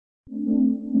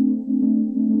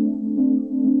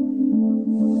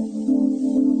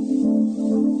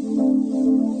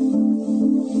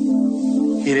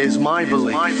It is my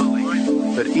belief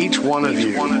that each one of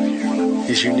you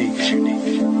is unique.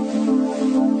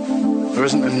 There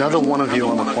isn't another one of you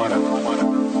on the planet.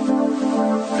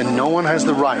 And no one has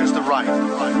the right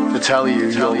to tell you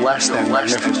you're less than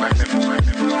magnificent.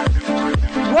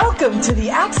 Welcome to the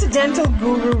Accidental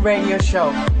Guru Radio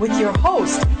Show with your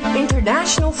host,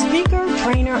 international speaker,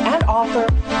 trainer, and author,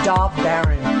 Dov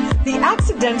Baron. The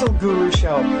Accidental Guru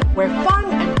Show, where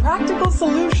fun and practical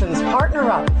solutions partner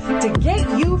up to get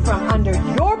you from under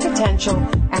your potential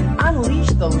and unleash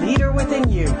the leader within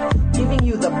you, giving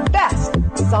you the best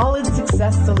solid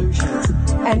success solutions.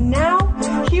 And now,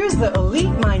 here's the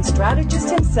elite mind strategist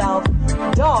himself,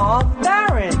 Dov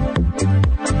Baron.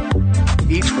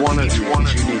 Each one of you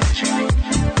is unique.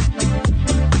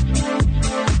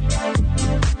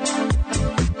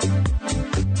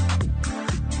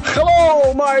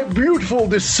 Hello, my beautiful,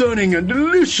 discerning, and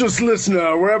delicious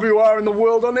listener, wherever you are in the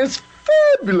world on this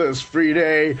fabulous free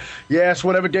day. Yes,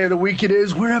 whatever day of the week it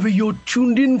is, wherever you're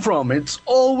tuned in from, it's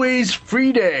always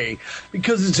free day.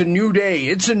 Because it's a new day,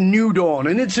 it's a new dawn,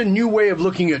 and it's a new way of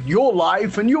looking at your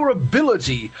life and your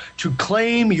ability to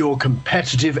claim your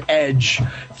competitive edge.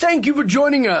 Thank you for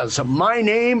joining us. My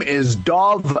name is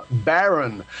Dov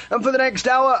Baron, and for the next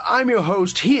hour, I'm your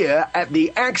host here at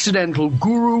the Accidental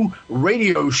Guru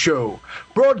Radio Show,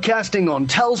 broadcasting on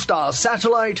Telstar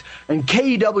Satellite and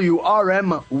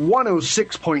KWRM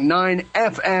 106.9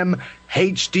 FM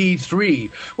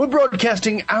HD3. We're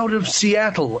broadcasting out of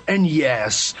Seattle, and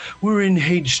yes, we're in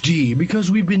HD because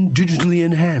we've been digitally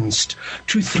enhanced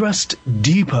to thrust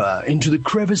deeper into the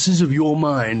crevices of your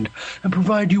mind and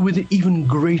provide you with even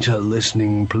greater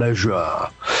listening pleasure.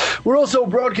 We're also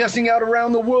broadcasting out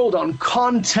around the world on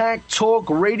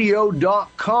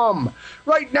ContactTalkRadio.com.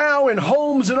 Right now, in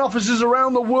homes and offices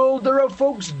around the world, there are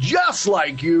folks just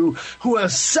like you who are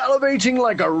salivating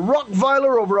like a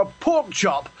Rottweiler over a pork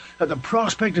chop at the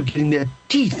prospect of getting their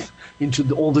teeth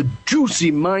into all the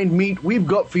juicy mind meat we've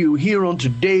got for you here on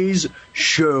today's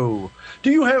show.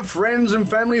 Do you have friends and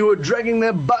family who are dragging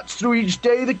their butts through each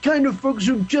day, the kind of folks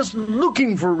who are just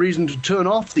looking for a reason to turn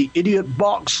off the idiot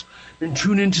box and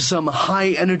tune into some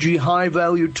high-energy,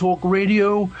 high-value talk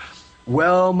radio?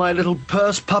 Well, my little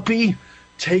purse puppy,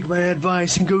 take my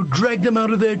advice and go drag them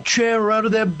out of their chair or out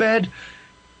of their bed.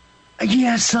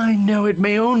 Yes, I know it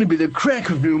may only be the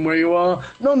crack of noon where you are.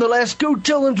 Nonetheless, go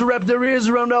tell them to wrap their ears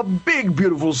around our big,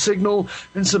 beautiful signal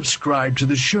and subscribe to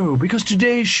the show, because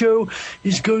today's show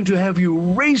is going to have you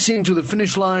racing to the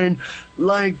finish line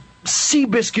like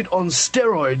Seabiscuit on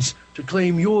steroids to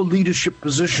claim your leadership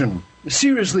position.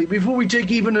 Seriously, before we take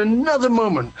even another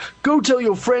moment, go tell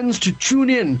your friends to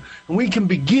tune in, and we can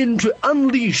begin to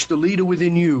unleash the leader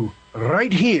within you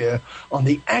right here on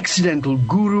the Accidental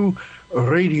Guru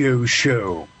Radio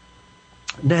Show.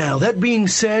 Now, that being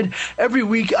said, every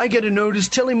week I get a notice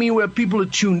telling me where people are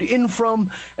tuned in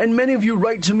from, and many of you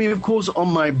write to me, of course,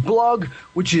 on my blog,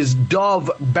 which is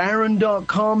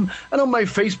dovbaron.com, and on my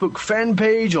Facebook fan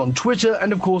page, on Twitter,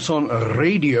 and of course on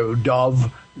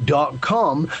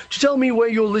radiodov.com to tell me where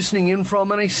you're listening in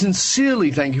from, and I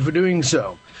sincerely thank you for doing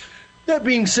so. That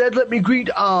being said, let me greet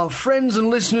our friends and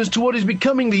listeners to what is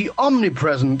becoming the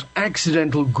omnipresent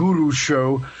Accidental Guru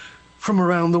Show from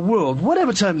around the world.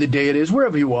 Whatever time of the day it is,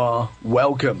 wherever you are,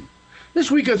 welcome.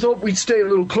 This week I thought we'd stay a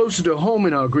little closer to home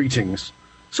in our greetings.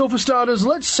 So for starters,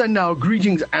 let's send our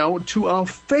greetings out to our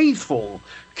faithful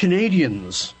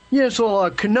Canadians. Yes, all our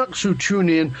Canucks who tune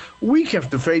in week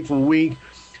after faithful week.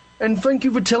 And thank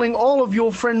you for telling all of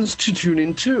your friends to tune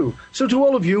in too. So to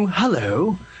all of you,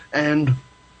 hello and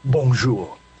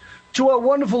bonjour. To our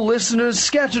wonderful listeners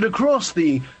scattered across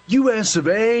the US of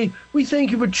A, we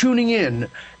thank you for tuning in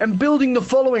and building the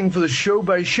following for the show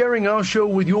by sharing our show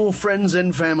with your friends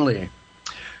and family.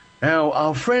 Now,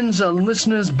 our friends and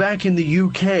listeners back in the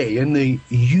UK,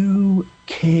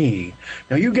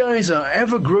 Now, you guys are an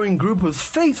ever-growing group of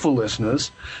faithful listeners.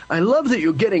 I love that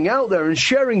you're getting out there and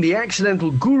sharing the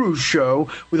Accidental Guru Show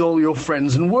with all your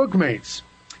friends and workmates.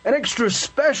 An extra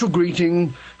special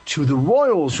greeting to the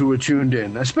royals who are tuned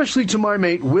in, especially to my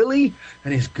mate Willie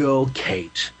and his girl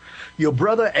Kate. Your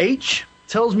brother H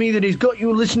tells me that he's got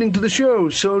you listening to the show,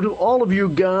 so to all of you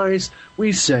guys,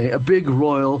 we say a big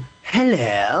royal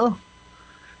hello.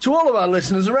 To all of our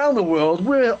listeners around the world,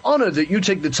 we're honored that you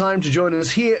take the time to join us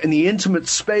here in the intimate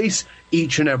space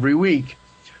each and every week.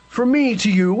 From me to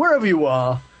you, wherever you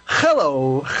are,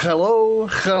 hello, hello,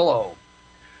 hello.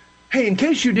 Hey, in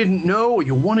case you didn't know or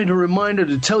you wanted a reminder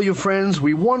to tell your friends,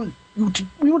 we want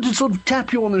to sort of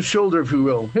tap you on the shoulder, if you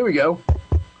will. Here we go.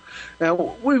 Now,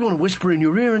 we want to whisper in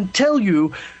your ear and tell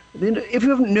you that if you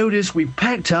haven't noticed, we've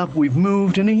packed up, we've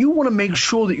moved, and you want to make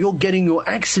sure that you're getting your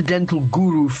accidental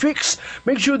guru fix.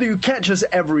 Make sure that you catch us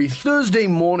every Thursday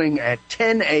morning at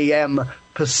 10 a.m.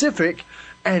 Pacific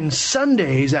and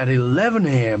Sundays at 11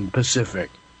 a.m. Pacific.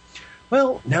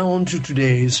 Well, now on to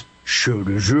today's show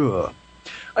du jour.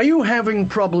 Are you having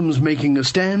problems making a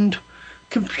stand?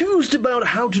 Confused about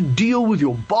how to deal with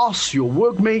your boss, your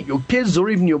workmate, your kids,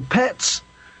 or even your pets?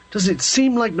 Does it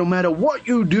seem like no matter what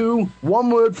you do, one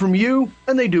word from you,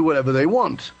 and they do whatever they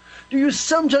want? Do you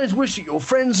sometimes wish that your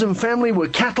friends and family were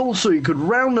cattle so you could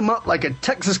round them up like a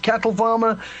Texas cattle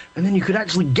farmer, and then you could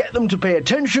actually get them to pay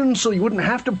attention so you wouldn't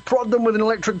have to prod them with an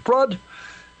electric prod?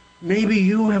 Maybe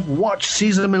you have watched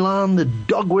Cesar Millan, the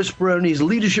dog whisperer, and his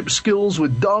leadership skills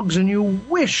with dogs, and you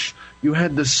wish you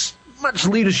had as much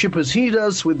leadership as he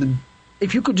does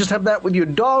if you could just have that with your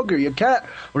dog or your cat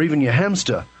or even your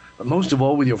hamster. But most of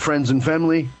all with your friends and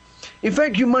family. In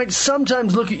fact, you might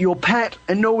sometimes look at your pet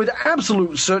and know with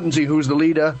absolute certainty who's the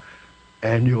leader,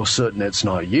 and you're certain it's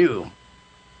not you.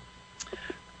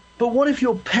 But what if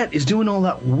your pet is doing all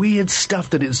that weird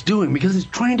stuff that it's doing because it's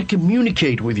trying to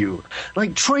communicate with you,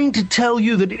 like trying to tell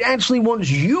you that it actually wants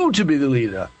you to be the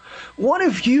leader? What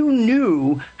if you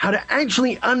knew how to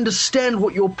actually understand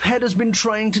what your pet has been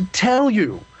trying to tell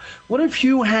you? What if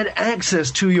you had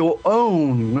access to your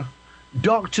own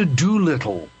Dr.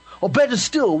 Doolittle? Or better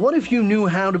still, what if you knew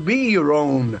how to be your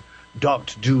own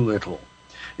Dr. Doolittle?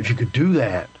 If you could do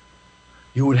that,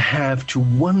 you would have to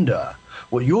wonder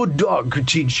what your dog could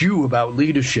teach you about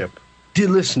leadership. Dear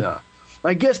listener,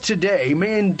 my guest today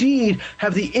may indeed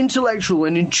have the intellectual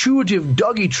and intuitive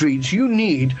doggy treats you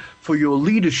need for your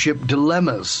leadership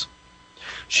dilemmas.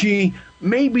 She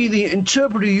may be the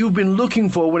interpreter you've been looking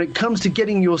for when it comes to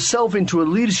getting yourself into a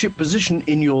leadership position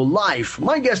in your life.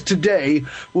 My guest today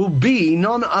will be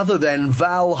none other than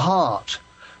Val Hart.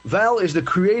 Val is the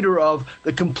creator of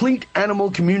the complete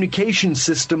animal communication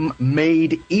system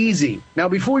made easy. Now,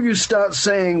 before you start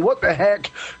saying, what the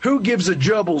heck, who gives a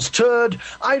gerbil's turd?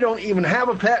 I don't even have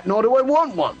a pet, nor do I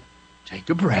want one. Take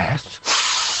a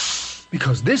breath,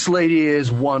 because this lady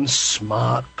is one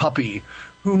smart puppy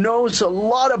who knows a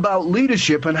lot about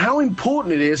leadership and how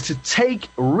important it is to take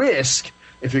risk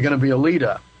if you're going to be a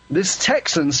leader. This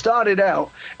Texan started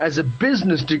out as with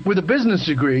a business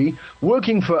degree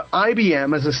working for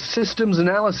IBM as a systems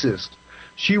analyst.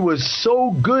 She was so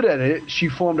good at it, she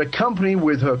formed a company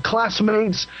with her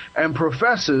classmates and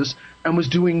professors and was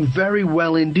doing very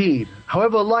well indeed.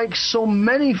 However, like so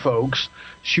many folks,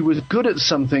 she was good at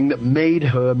something that made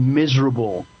her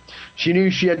miserable. She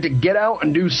knew she had to get out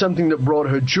and do something that brought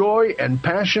her joy and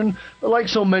passion, but like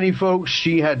so many folks,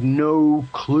 she had no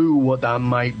clue what that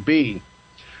might be.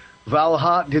 Val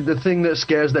Hart did the thing that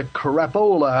scares the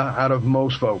crapola out of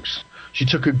most folks. She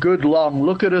took a good long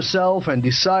look at herself and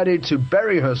decided to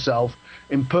bury herself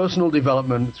in personal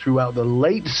development throughout the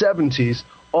late 70s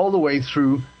all the way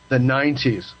through the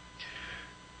 90s.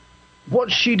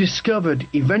 What she discovered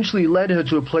eventually led her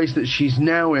to a place that she's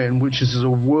now in, which is as a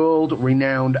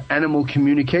world-renowned animal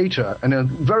communicator, and a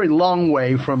very long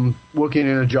way from working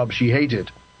in a job she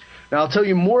hated. Now, I'll tell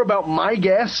you more about my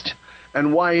guest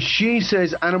and why she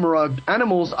says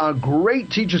animals are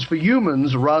great teachers for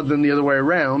humans rather than the other way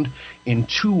around in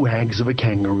 2 wags of a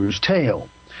kangaroo's tail.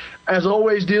 As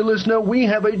always, dear listener, we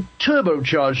have a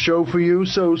turbocharged show for you,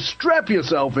 so strap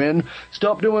yourself in,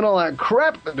 stop doing all that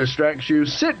crap that distracts you,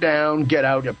 sit down, get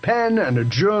out a pen and a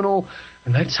journal,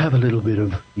 and let's have a little bit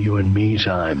of you and me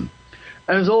time.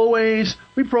 As always,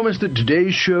 we promise that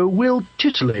today's show will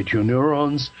titillate your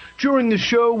neurons. During the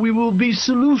show, we will be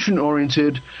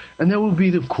solution-oriented, and there will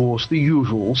be, of course, the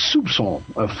usual soupçon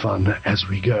of fun as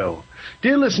we go.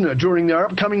 Dear listener, during our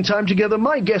upcoming time together,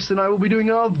 my guest and I will be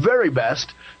doing our very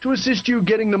best to assist you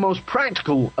getting the most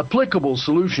practical, applicable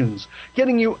solutions,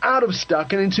 getting you out of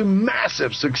stuck and into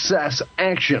massive success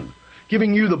action,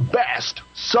 giving you the best,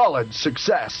 solid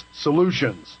success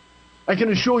solutions. I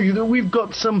can assure you that we've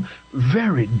got some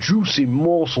very juicy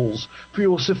morsels for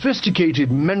your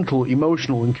sophisticated mental,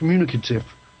 emotional, and communicative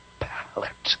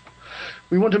palate.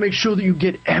 We want to make sure that you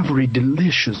get every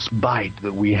delicious bite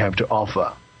that we have to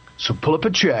offer. So pull up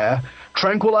a chair,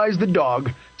 tranquilize the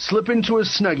dog, slip into a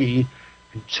Snuggie,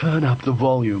 and turn up the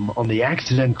volume on the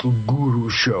Accidental Guru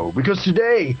Show. Because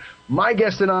today, my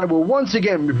guest and I will once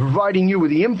again be providing you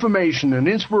with the information and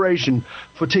inspiration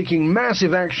for taking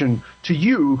massive action to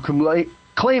you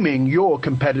claiming your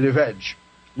competitive edge.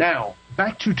 Now,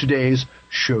 back to today's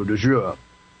show du jour.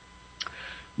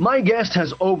 My guest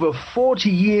has over 40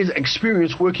 years'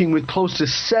 experience working with close to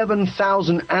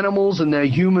 7,000 animals and their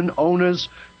human owners,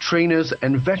 trainers,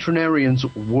 and veterinarians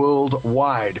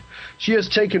worldwide. She has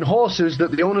taken horses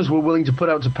that the owners were willing to put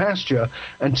out to pasture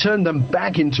and turned them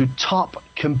back into top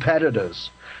competitors.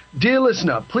 Dear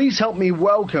listener, please help me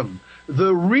welcome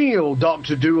the real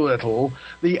Dr. Doolittle,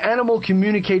 the animal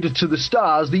communicator to the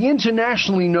stars, the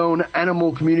internationally known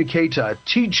animal communicator,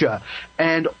 teacher,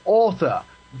 and author,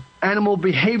 animal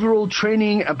behavioral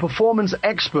training and performance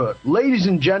expert. Ladies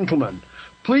and gentlemen,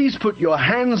 please put your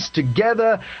hands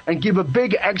together and give a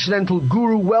big accidental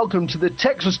guru welcome to the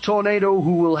Texas tornado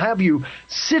who will have you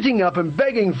sitting up and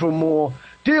begging for more.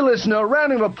 Dear listener, a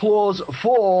round of applause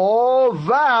for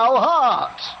Val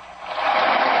Hart.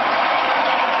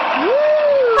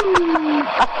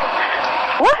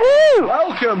 Woohoo!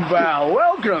 Welcome, Val.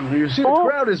 Welcome. You see, the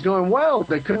crowd is going wild.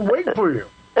 They couldn't wait for you.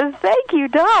 Thank you,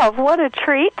 Dov. What a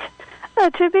treat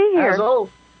to be here. Well,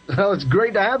 it's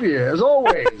great to have you here, as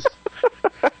always.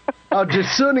 Our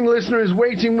discerning listener is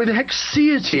waiting with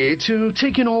anxiety to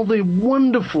take in all the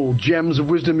wonderful gems of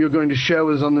wisdom you're going to share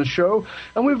with us on the show.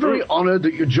 And we're very honored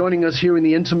that you're joining us here in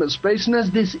the intimate space. And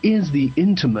as this is the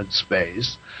intimate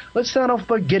space, let's start off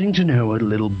by getting to know a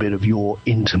little bit of your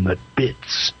intimate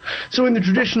bits. So in the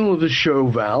traditional of the show,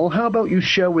 Val, how about you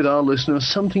share with our listeners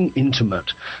something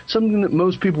intimate, something that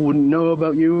most people wouldn't know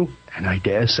about you, and I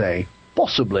dare say,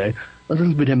 possibly a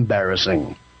little bit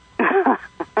embarrassing.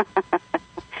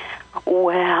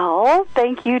 Well,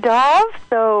 thank you, Dov,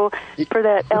 for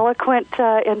that eloquent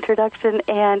introduction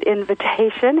and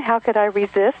invitation. How could I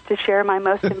resist to share my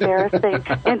most embarrassing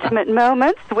intimate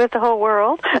moments with the whole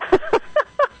world?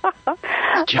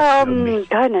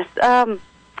 Goodness.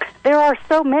 There are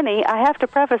so many. I have to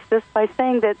preface this by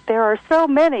saying that there are so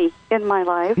many in my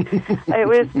life.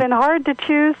 It's been hard to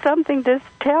choose something to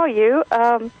tell you.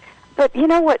 But you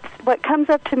know what comes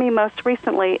up to me most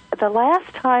recently, the last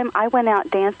time I went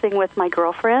out dancing with my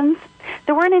girlfriends,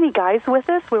 there weren't any guys with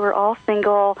us. We were all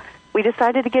single. We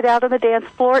decided to get out on the dance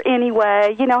floor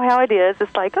anyway. You know how it is.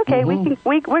 It's like, okay,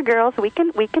 we're girls. We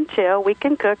can chill. We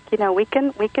can cook. You know, we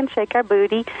can shake our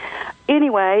booty.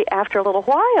 Anyway, after a little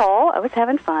while, I was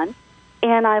having fun,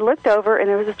 and I looked over, and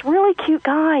there was this really cute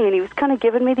guy, and he was kind of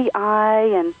giving me the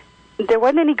eye, and there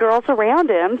wasn't any girls around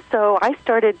him, so I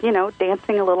started,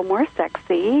 dancing a little more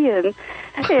sexy, and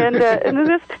then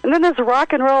this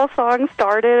rock and roll song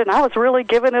started, and I was really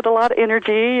giving it a lot of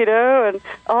energy, and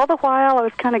all the while I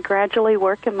was kind of gradually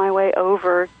working my way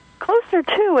over closer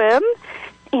to him,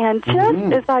 and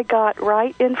just as I got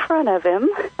right in front of him,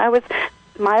 I was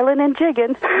smiling and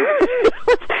jigging,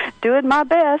 doing my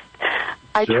best.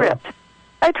 I tripped.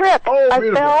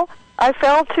 Oh, I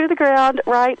fell to the ground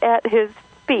right at his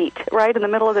feet, right in the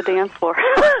middle of the dance floor.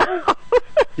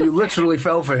 You literally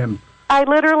fell for him. I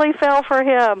literally fell for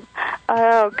him.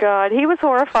 Oh, God. He was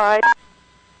horrified.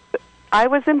 I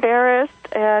was embarrassed,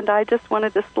 and I just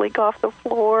wanted to slink off the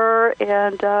floor,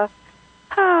 and I've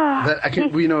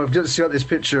just got this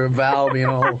picture of Val being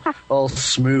all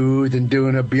smooth and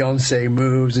doing her Beyonce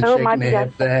moves and shaking her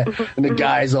head there, and the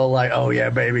guy's all like, "Oh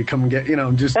yeah, baby, come and get,"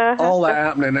 just all that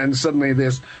happening, and suddenly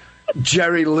this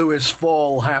Jerry Lewis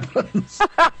fall happens.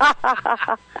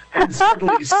 And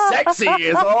suddenly sexy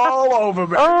is all over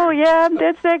me. Oh, yeah, I'm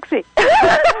dead sexy.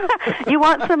 You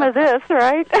want some of this,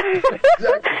 right?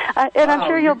 Exactly. And I'm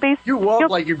sure you'll be... You walk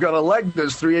like you've got a leg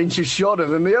that's 3 inches shorter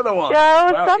than the other one.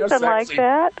 Oh, wow, something like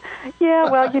that. Yeah,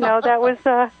 well, that was...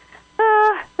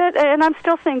 and I'm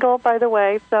still single, by the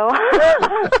way, so...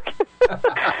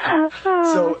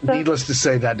 So, needless to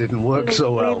say, that didn't work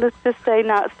so well. Needless to say,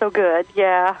 not so good,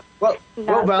 yeah. Well,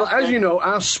 Val, as you know,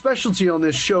 our specialty on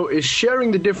this show is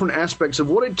sharing the different aspects of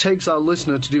what it takes our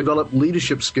listener to develop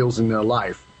leadership skills in their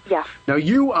life. Yeah. Now,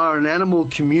 you are an animal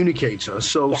communicator,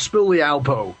 so spill the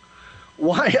Alpo.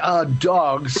 Why are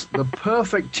dogs the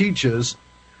perfect teachers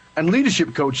and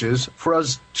leadership coaches for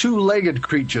us two-legged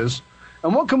creatures?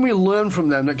 And what can we learn from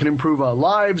them that can improve our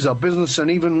lives, our business,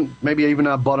 and maybe even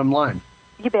our bottom line?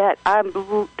 You bet. I'm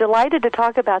delighted to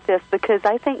talk about this because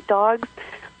I think dogs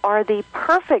are the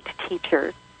perfect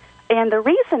teachers. And the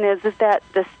reason is that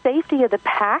the safety of the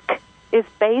pack is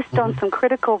based on some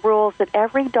critical rules that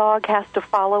every dog has to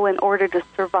follow in order to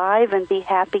survive and be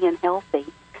happy and healthy.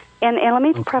 And let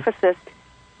me preface this.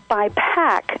 By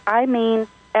pack, I mean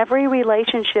every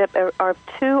relationship are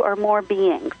two or more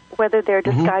beings, whether they're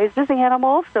disguised as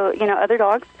animals, so, other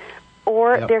dogs,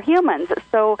 or they're humans.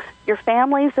 So your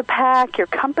family is a pack, your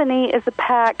company is a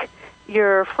pack,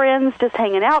 your friends just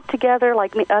hanging out together,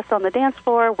 like us on the dance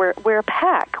floor, we're a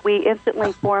pack. We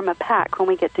instantly form a pack when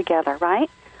we get together, right?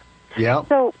 Yeah.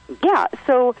 So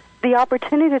the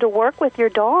opportunity to work with your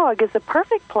dog is a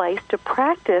perfect place to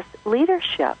practice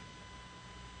leadership.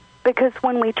 Because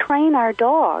when we train our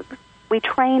dogs, we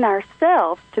train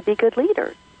ourselves to be good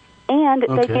leaders. And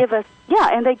they give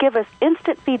us,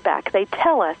 instant feedback. They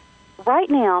tell us right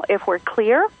now if we're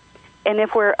clear and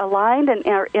if we're aligned and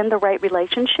are in the right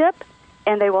relationship,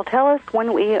 and they will tell us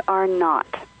when we are not.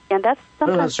 And that's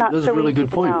sometimes not so easy to know. That's a really good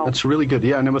point. That's really good.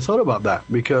 Yeah, I never thought about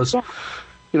that because,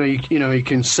 you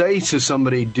can say to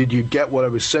somebody, did you get what I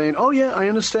was saying? Oh, yeah, I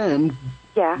understand.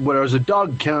 Yeah. Whereas a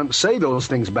dog can't say those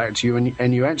things back to you,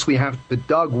 and you actually the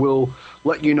dog will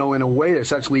let you know in a way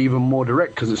that's actually even more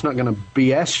direct because it's not going to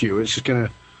BS you. It's just going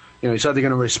to, it's either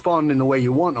going to respond in the way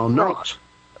you want or not.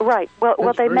 Right.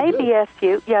 Well, they may BS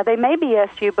you. Yeah, they may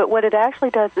BS you, but what it actually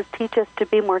does is teach us to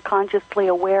be more consciously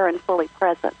aware and fully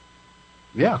present.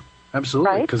 Yeah,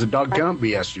 absolutely. Because a dog can't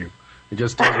BS you. It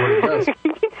just does what it does.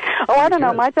 I don't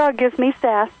know. My dog gives me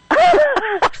sass.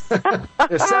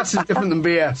 Sass is different than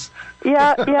BS.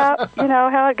 Yeah, you know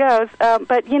how it goes.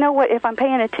 But you know what? If I'm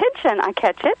paying attention, I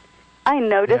catch it, I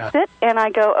notice it, and I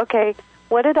go, okay,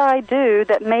 what did I do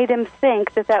that made him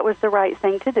think that was the right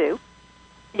thing to do?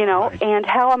 And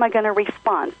how am I going to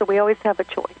respond? So we always have a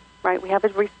choice, right? We have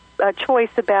a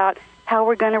choice about how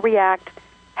we're going to react.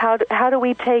 How do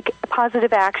we take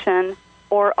positive action,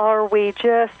 or are we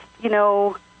just,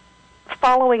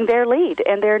 following their lead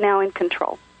and they're now in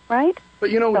control, right? But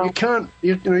you can't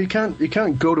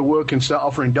go to work and start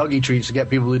offering doggy treats to get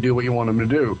people to do what you want them to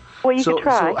do. Well, you could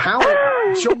try. So how?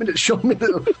 show me.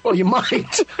 Well, you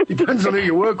might. Depends on who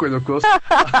you work with, of course.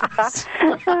 That's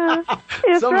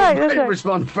Some might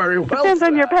respond very well. Depends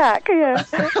on your pack. Yeah.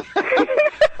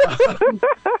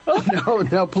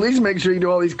 Now, please make sure you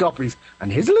do all these copies.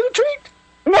 And here's a little treat.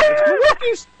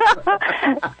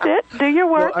 Sit, do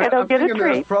your work, and I'll get a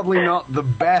treat. That's probably not the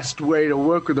best way to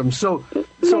work with them. So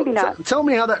maybe not. Tell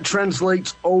me how that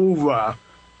translates over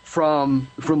from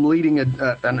leading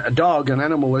a dog, an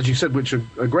animal, as you said, which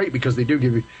are great because they do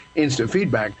give you instant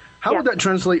feedback. How would that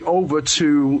translate over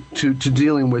to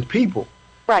dealing with people?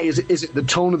 Right. Is it the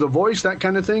tone of the voice, that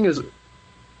kind of thing?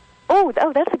 Oh,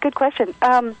 that's a good question.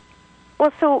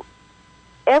 So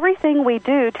everything we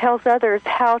do tells others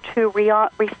how to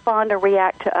respond or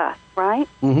react to us, right?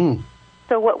 Mm-hmm.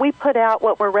 So what we put out,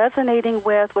 what we're resonating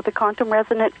with the quantum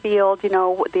resonant field,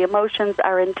 the emotions,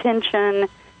 our intention,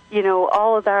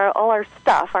 all our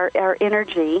stuff, our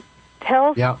energy,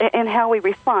 tells, and how we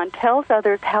respond, tells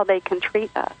others how they can treat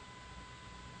us.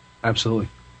 Absolutely.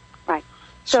 Right.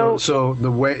 So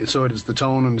it is the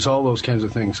tone and it's all those kinds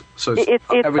of things. So it's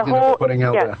everything the whole, that we're putting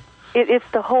out there. It's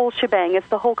the whole shebang. It's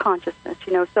the whole consciousness,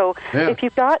 So if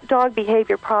you've got dog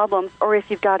behavior problems, or if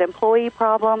you've got employee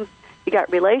problems, you got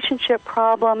relationship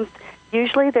problems,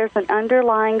 usually there's an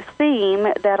underlying theme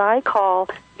that I call,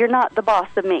 you're not the boss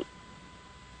of me.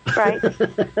 Right?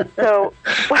 So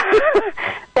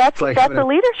that's a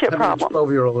leadership problem. A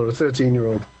 12-year-old or a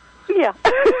 13-year-old. Yeah.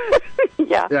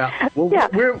 Yeah. Well,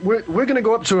 we're going to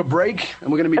go up to a break, and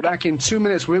we're going to be back in 2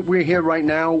 minutes. We're here right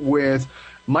now with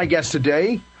my guest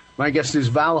today. My guest is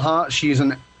Val Hart. She's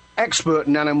an expert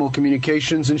in animal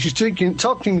communications, and she's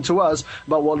talking to us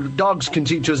about what dogs can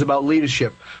teach us about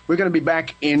leadership. We're going to be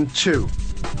back in 2.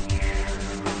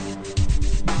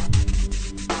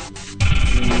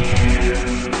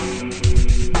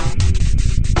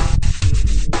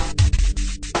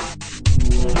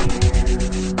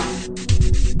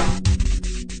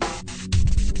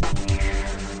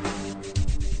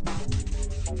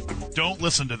 Don't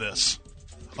listen to this.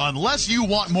 Unless you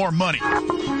want more money.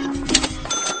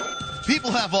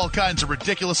 People have all kinds of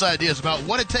ridiculous ideas about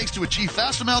what it takes to achieve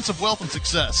vast amounts of wealth and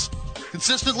success.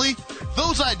 Consistently,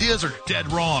 those ideas are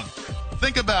dead wrong.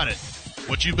 Think about it.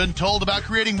 What you've been told about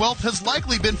creating wealth has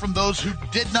likely been from those who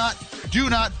did not, do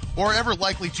not, or ever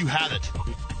likely to have it.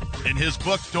 In his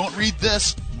book, Don't Read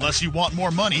This, Unless You Want More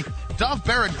Money, Dov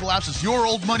Barron collapses your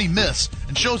old money myths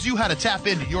and shows you how to tap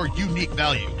into your unique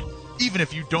value, even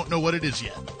if you don't know what it is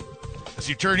yet. As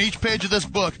you turn each page of this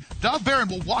book, Dov Barron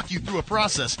will walk you through a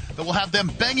process that will have them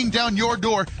banging down your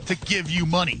door to give you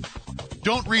money.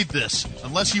 Don't read this.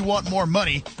 Unless You Want More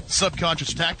Money,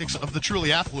 Subconscious Tactics of the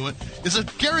Truly Affluent is a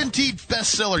guaranteed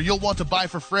bestseller you'll want to buy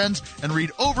for friends and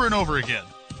read over and over again.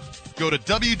 Go to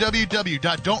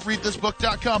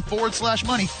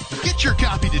www.don'treadthisbook.com/money and get your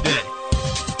copy today.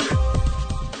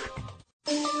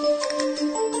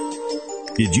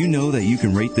 Did you know that you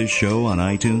can rate this show on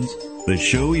iTunes? The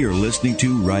show you're listening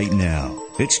to right now.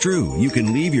 It's true. You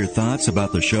can leave your thoughts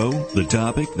about the show, the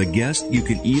topic, the guest. You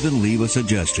can even leave a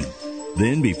suggestion.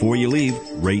 Then, before you leave,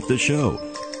 rate the show.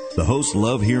 The hosts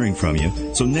love hearing from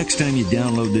you, so next time you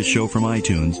download this show from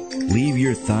iTunes, leave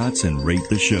your thoughts and rate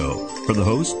the show for the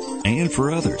host and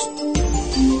for others.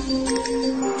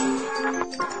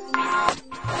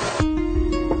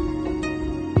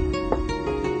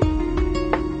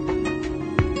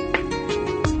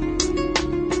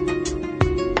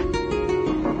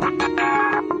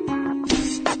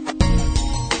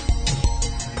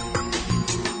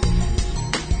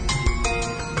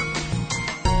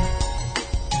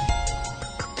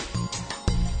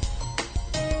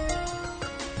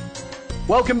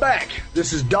 Welcome back.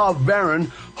 This is Dov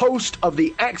Baron, host of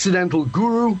the Accidental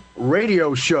Guru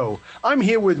radio show. I'm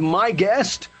here with my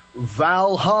guest,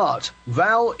 Val Hart.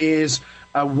 Val is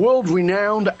a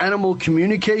world-renowned animal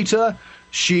communicator.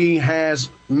 She has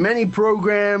many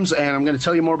programs, and I'm going to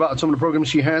tell you more about some of the programs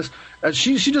she has.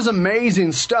 She does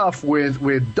amazing stuff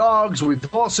with dogs, with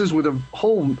horses, with a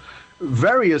whole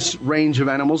various range of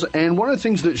animals, and one of the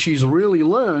things that she's really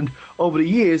learned over the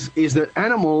years is that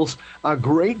animals are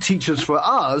great teachers for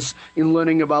us in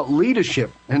learning about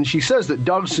leadership. And she says that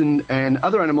dogs and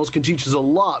other animals can teach us a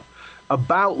lot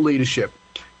about leadership.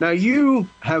 Now, you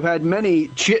have had many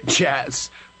chit-chats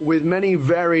with many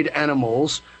varied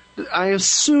animals. I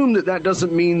assume that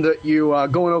doesn't mean that you are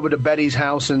going over to Betty's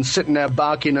house and sitting there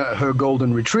barking at her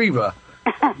golden retriever.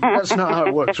 That's not how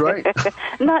it works, right?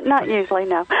 Not usually,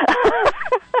 no.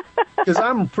 Because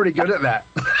I'm pretty good at that.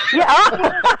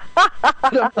 Yeah.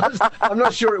 I'm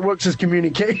not sure it works as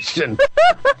communication.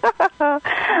 Well,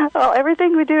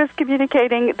 everything we do is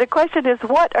communicating. The question is,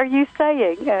 what are you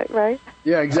saying, right?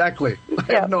 Yeah, exactly.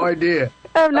 I have no idea.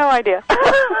 I have no idea.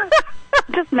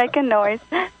 Just making noise.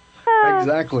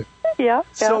 Exactly. Yeah.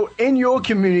 So in your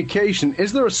communication,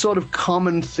 is there a sort of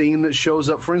common theme that shows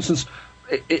up? For instance,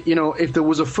 if there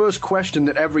was a first question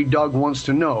that every dog wants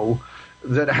to know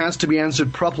that has to be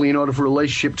answered properly in order for a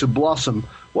relationship to blossom,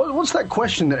 what's that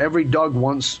question that every dog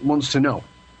wants to know?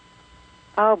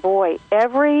 Oh, boy.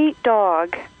 Every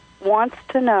dog wants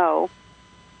to know,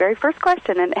 very first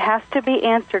question, and it has to be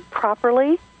answered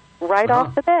properly right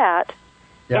off the bat,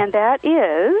 and that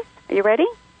is, are you ready?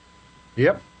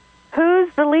 Yep.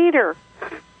 Who's the leader?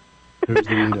 Who's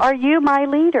the leader? Are you my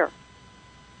leader?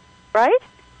 Right?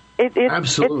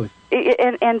 Absolutely.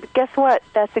 And guess what?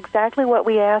 That's exactly what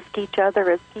we ask each other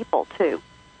as people, too.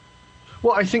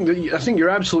 Well, I think you're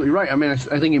absolutely right. I mean, I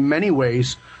think in many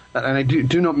ways, and I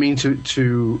do not mean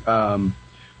to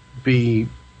be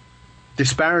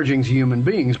disparaging to human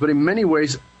beings, but in many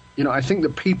ways, I think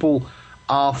that people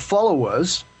are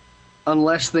followers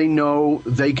unless they know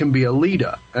they can be a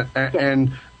leader.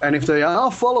 And if they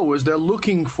are followers, they're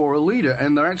looking for a leader,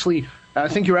 and they're actually, I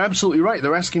think you're absolutely right.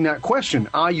 They're asking that question: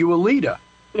 are you a leader?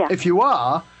 Yeah. If you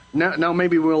are, now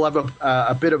maybe we'll have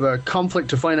a bit of a conflict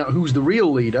to find out who's the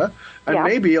real leader, and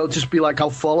maybe it'll just be like, I'll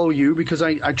follow you because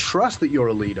I trust that you're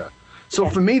a leader. So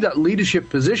for me, that leadership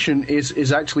position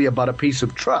is actually about a piece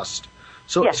of trust.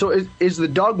 So is the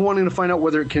dog wanting to find out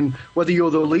whether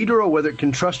you're the leader or whether it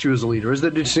can trust you as a leader? Is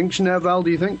there a distinction there, Val,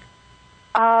 do you think?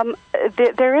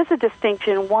 There is a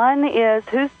distinction. One is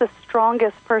who's the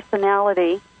strongest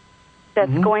personality that's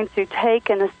going to take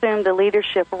and assume the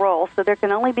leadership role. So there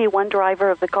can only be one driver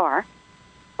of the car,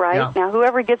 right? Yeah. Now,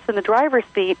 whoever gets in the driver's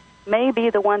seat may be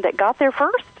the one that got there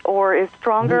first or is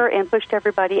stronger and pushed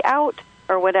everybody out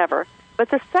or whatever. But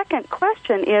the second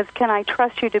question is, can I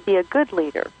trust you to be a good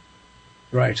leader?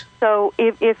 Right. So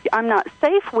if I'm not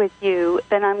safe with you,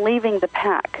 then I'm leaving the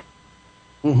pack.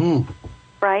 Mm-hmm.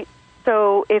 Right?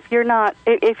 So if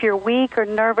you're weak or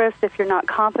nervous, if you're not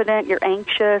confident, you're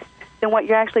anxious, then what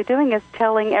you're actually doing is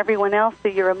telling everyone else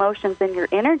through your emotions and your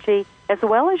energy, as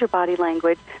well as your body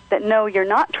language, that no, you're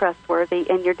not trustworthy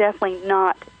and you're definitely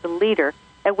not the leader,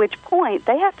 at which point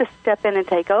they have to step in and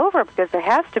take over because there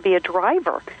has to be a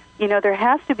driver. There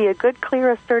has to be a good,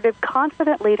 clear, assertive,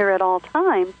 confident leader at all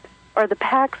times, or the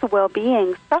pack's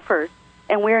well-being suffers,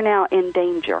 and we're now in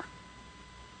danger.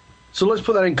 So let's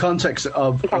put that in context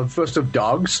of first of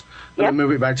dogs, and then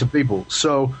move it back to people.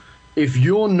 So if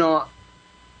you're not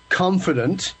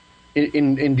confident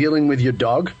in dealing with your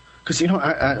dog, because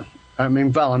I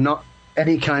mean, Val, I'm not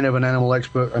any kind of an animal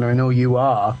expert, and I know you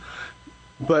are,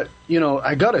 but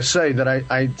I gotta say that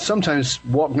I sometimes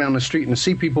walk down the street and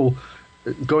see people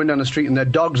going down the street and their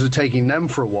dogs are taking them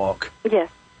for a walk. Yes.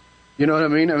 You know what I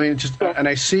mean? I mean, and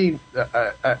I see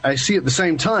at the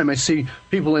same time, I see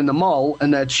people in the mall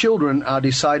and their children are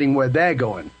deciding where they're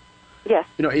going. Yes.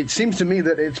 It seems to me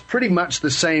that it's pretty much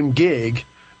the same gig.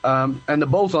 And they're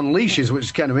both on leashes, which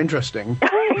is kind of interesting.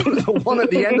 The one at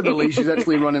the end of the leash is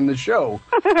actually running the show.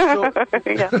 So,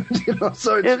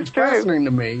 so it's fascinating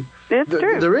to me. It's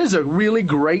true. There is a really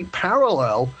great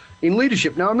parallel in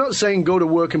leadership. Now, I'm not saying go to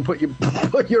work and put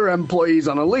your employees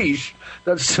on a leash.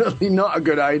 That's certainly not a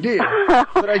good idea.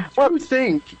 But I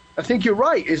think you're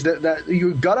right, is that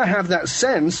you've got to have that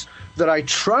sense that I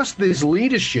trust this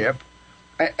leadership,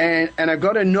 and I've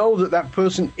got to know that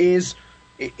person is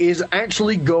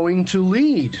actually going to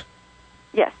lead.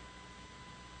 Yes.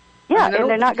 Yeah, and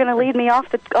they're not going to lead me off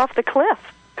the cliff.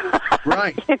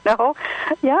 Right.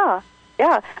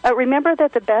 Yeah. Remember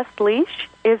that the best leash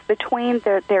is between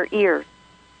their ears.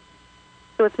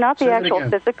 So it's not the actual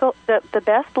physical. The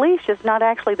best leash is not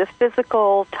actually the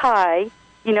physical tie,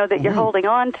 that you're holding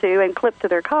on to and clipped to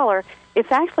their collar.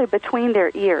 It's actually between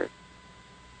their ears.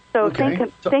 So think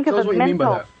of a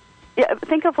mental. Yeah,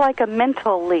 think of like a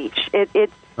mental leash.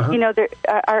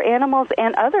 Our animals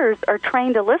and others are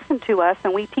trained to listen to us,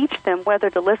 and we teach them whether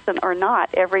to listen or not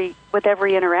with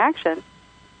every interaction,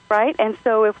 right? And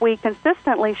so if we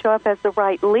consistently show up as the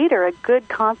right leader, a good,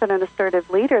 confident, assertive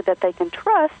leader that they can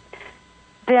trust,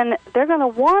 then they're going to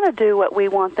want to do what we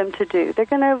want them to do. They're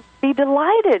going to be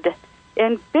delighted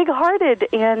and big-hearted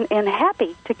and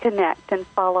happy to connect and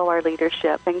follow our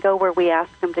leadership and go where we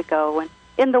ask them to go and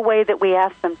in the way that we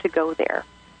ask them to go there.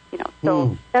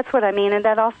 So that's what I mean, and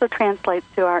that also translates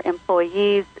to our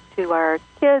employees, to our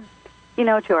kids,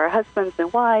 to our husbands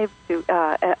and wives, to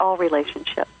all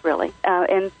relationships, really.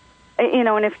 And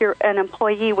if you're an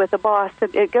employee with a boss,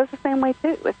 it goes the same way,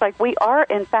 too. It's like we are,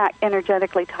 in fact,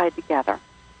 energetically tied together.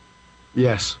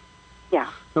 Yes. Yeah.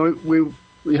 No,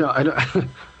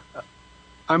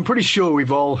 I'm pretty sure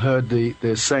we've all heard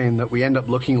the saying that we end up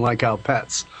looking like our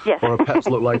pets, yes. or our pets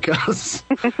look like us.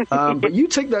 But you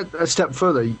take that a step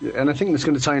further, and I think it's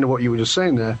going to tie into what you were just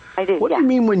saying there. I do. What do you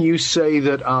mean when you say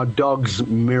that our dogs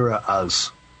mirror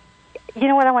us? You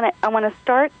know what? I want to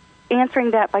start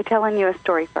answering that by telling you a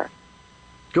story first.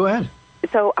 Go ahead.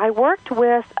 So I worked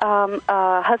with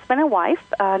a husband and wife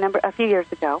a few years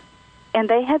ago, and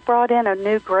they had brought in a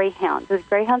new greyhound. The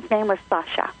greyhound's name was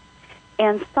Sasha.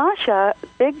 And Sasha,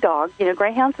 big dog,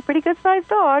 greyhounds are pretty good-sized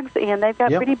dogs, and they've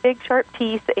got pretty big, sharp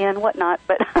teeth and whatnot.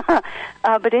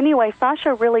 But anyway,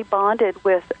 Sasha really bonded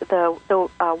with the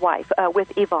wife,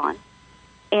 with Yvonne.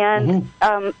 And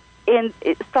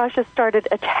Sasha started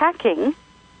attacking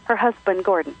her husband,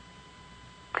 Gordon.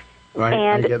 Right,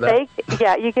 and I get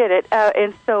that. You get it.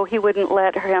 And so he wouldn't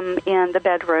let him in the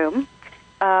bedroom.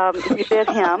 He bit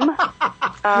him.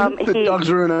 The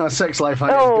dogs ruin our sex life,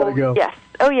 honey. It's got to go. Yes.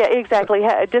 Oh, yeah, exactly.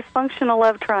 A dysfunctional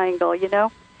love triangle,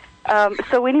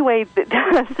 So anyway,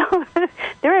 so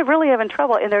they're really having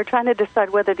trouble, and they're trying to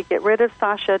decide whether to get rid of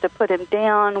Sasha, to put him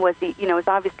down. Was he, was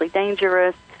obviously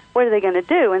dangerous. What are they going to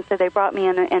do? And so they brought me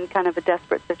in kind of a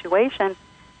desperate situation.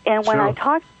 And when I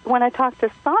talked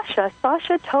to Sasha,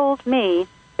 Sasha told me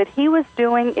that he was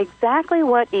doing exactly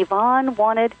what Yvonne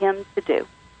wanted him to do.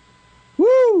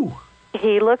 Woo!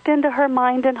 He looked into her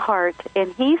mind and heart,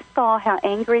 and he saw how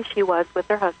angry she was with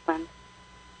her husband.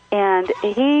 And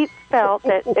he felt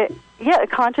that, the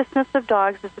consciousness of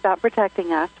dogs is about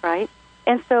protecting us, right?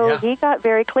 And so he got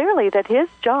very clearly that his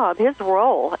job, his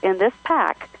role in this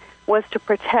pack was to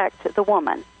protect the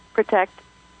woman,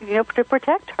 to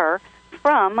protect her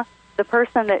from the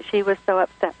person that she was so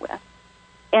upset with.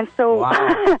 And so,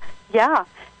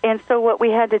 and so what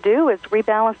we had to do is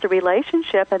rebalance the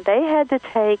relationship, and they had to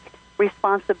take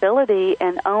responsibility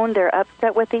and own their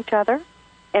upset with each other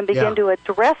and begin to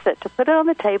address it, to put it on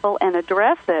the table and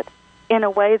address it in a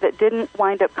way that didn't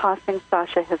wind up costing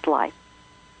Sasha his life.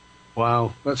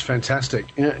 Wow, that's fantastic.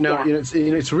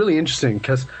 It's really interesting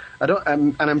because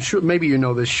and I'm sure maybe you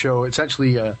know this show. It's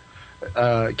actually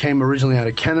came originally out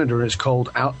of Canada, and it's called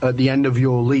At the End of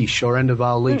Your Leash, or End of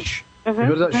Our Leash. You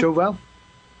heard of that show, Val?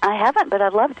 I haven't, but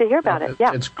I'd love to hear about it.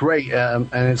 Yeah, it's great, and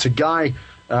it's a guy.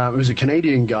 Who's a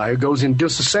Canadian guy who goes in,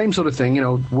 does the same sort of thing,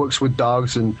 works with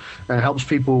dogs and helps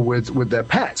people with their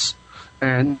pets.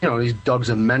 And, these dogs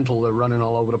are mental. They're running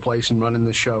all over the place and running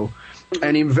the show.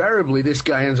 And invariably, this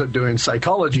guy ends up doing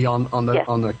psychology on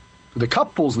the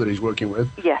couples that he's working with.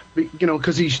 Yeah.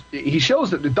 Because he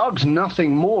shows that the dog's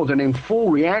nothing more than in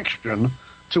full reaction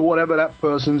to whatever that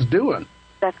person's doing.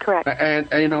 That's correct.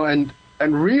 And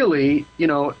really,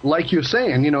 like you're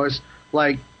saying, it's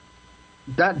like,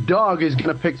 that dog is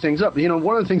going to pick things up.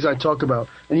 One of the things I talk about,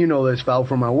 and you know this, Val,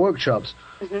 from our workshops,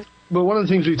 but one of the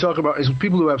things we talk about is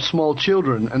people who have small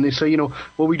children, and they say, well,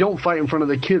 we don't fight in front of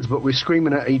the kids, but we're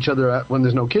screaming at each other when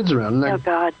there's no kids around. And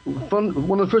God.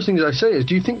 One of the first things I say is,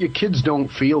 do you think your kids don't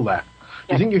feel that?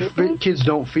 Do you think your kids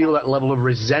don't feel that level of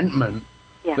resentment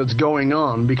that's going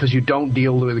on because you don't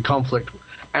deal with the conflict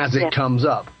as it comes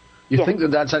up? You think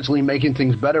that that's actually making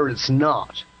things better? It's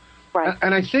not. Right.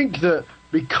 And I think that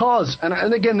because,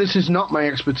 and again, this is not my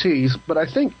expertise, but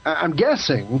I'm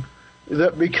guessing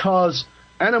that because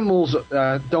animals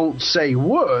don't say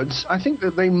words, I think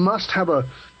that they must have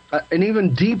an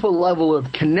even deeper level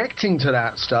of connecting to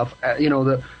that stuff,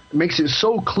 that makes it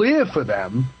so clear for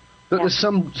them that there's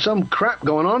some crap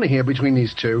going on here between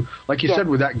these two. Like you said,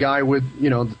 with that guy with,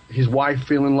 his wife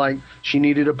feeling like she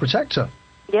needed a protector.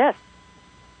 Yes.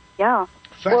 Yeah.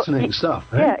 Fascinating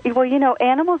stuff. Right? Yeah. Well,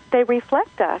 animals, they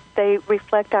reflect us. They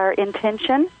reflect our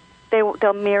intention.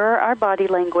 They'll mirror our body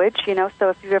language, So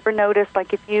if you've ever noticed,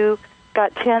 like if you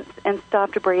got tense and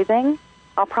stopped breathing,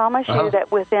 I'll promise you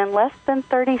that within less than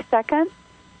 30 seconds,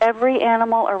 every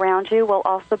animal around you will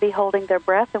also be holding their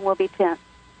breath and will be tense.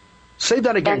 Say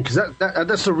that again, because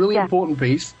that's a really important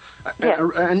piece.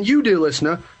 And you, dear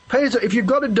listener, if you've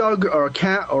got a dog or a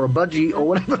cat or a budgie or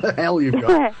whatever the hell you've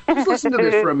got, just listen to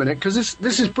this for a minute, because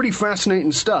this is pretty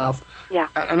fascinating stuff. Yeah.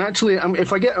 And actually,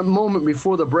 if I get a moment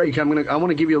before the break, I want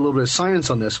to give you a little bit of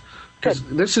science on this, because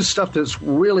this is stuff that's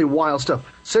really wild stuff.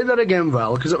 Say that again,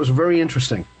 Val, because that was very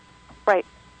interesting. Right.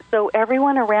 So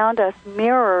everyone around us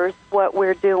mirrors what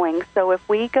we're doing. So if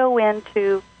we go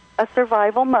into a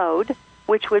survival mode,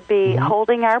 which would be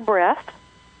holding our breath,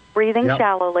 breathing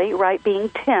shallowly, right, being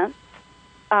tense,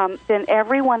 then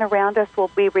everyone around us will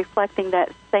be reflecting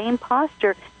that same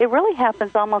posture. It really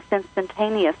happens almost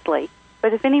instantaneously.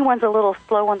 But if anyone's a little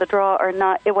slow on the draw or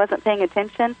it wasn't paying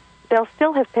attention, they'll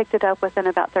still have picked it up within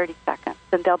about 30 seconds,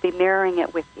 and they'll be mirroring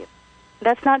it with you.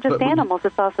 That's not just animals,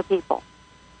 it's also people.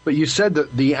 But you said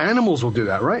that the animals will do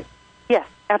that, right? Yes,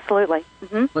 absolutely.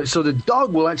 Mm-hmm. So the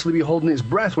dog will actually be holding its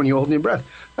breath when you're holding your breath.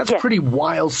 That's pretty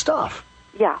wild stuff.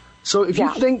 Yeah. So if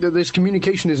you think that this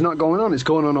communication is not going on, it's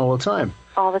going on all the time.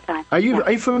 All the time. Are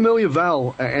you familiar,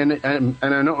 Val, and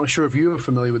I'm not sure if you are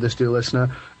familiar with this, dear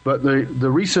listener, but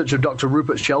the research of Dr.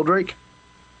 Rupert Sheldrake?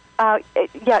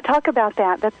 Talk about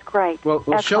that. That's great. Well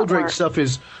Sheldrake's stuff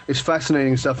is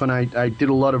fascinating stuff, and I did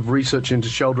a lot of research into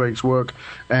Sheldrake's work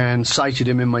and cited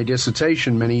him in my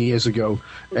dissertation many years ago,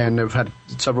 and I've had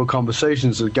several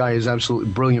conversations. The guy is an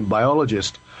absolutely brilliant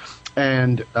biologist,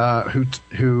 and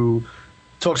who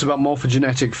talks about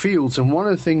morphogenetic fields. And one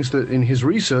of the things that in his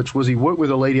research was he worked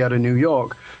with a lady out of New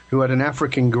York who had an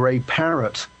African gray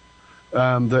parrot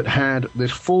that had this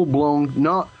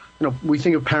full-blown, we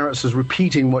think of parrots as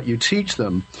repeating what you teach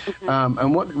them.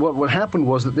 And what happened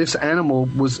was that this animal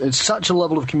was at such a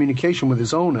level of communication with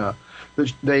its owner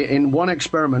that they, in one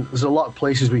experiment, there's a lot of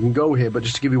places we can go here, but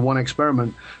just to give you one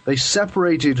experiment, they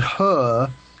separated her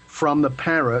from the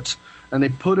parrot, and they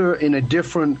put her in a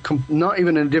different, not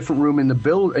even in a different room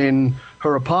in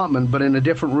her apartment, but in a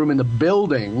different room in the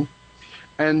building,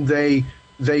 and they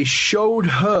showed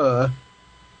her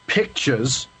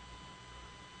pictures,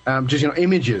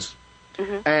 images,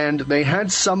 and they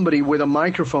had somebody with a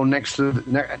microphone next to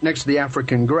the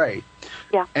African gray.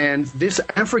 Yeah. And this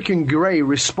African gray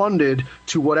responded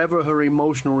to whatever her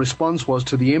emotional response was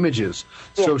to the images.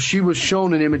 Yeah. So she was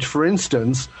shown an image, for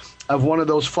instance, of one of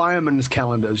those fireman's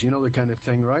calendars, the kind of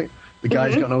thing, right? The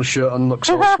guy's got no shirt on, looks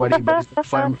all sweaty, but he's the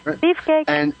fireman.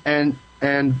 Beefcake.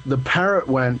 And the parrot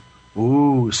went,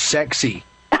 "Ooh, sexy."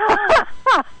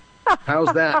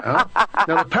 How's that, huh?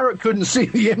 Now, the parrot couldn't see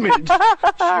the image.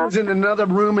 She was in another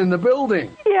room in the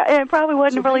building. Yeah, and it probably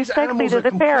wasn't really sexy to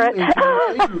the parrot.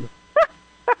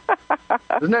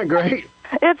 Isn't that great?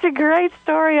 It's a great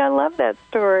story. I love that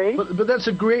story. But that's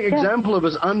a great example of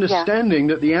us understanding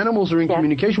that the animals are in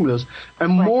communication with us.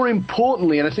 And more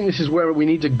importantly, and I think this is where we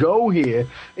need to go here,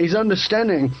 is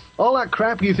understanding all that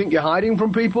crap you think you're hiding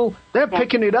from people, they're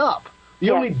picking it up.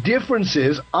 The only difference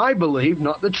is, I believe,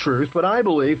 not the truth, but I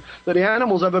believe that the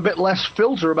animals have a bit less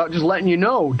filter about just letting you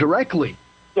know directly.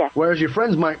 Yes. Whereas your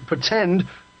friends might pretend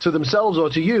to themselves or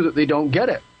to you that they don't get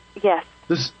it. Yes.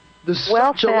 There's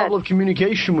such a level of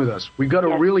communication with us. We've got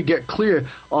to really get clear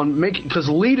on making, because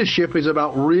leadership is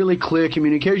about really clear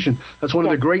communication. That's one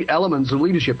of the great elements of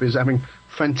leadership, is having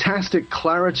fantastic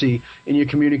clarity in your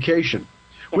communication.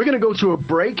 We're going to go to a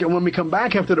break, and when we come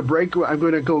back after the break, I'm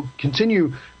going to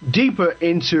continue deeper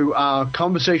into our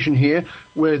conversation here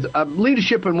with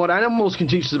leadership and what animals can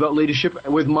teach us about leadership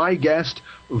with my guest,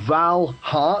 Val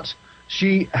Hart.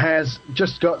 She has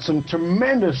just got some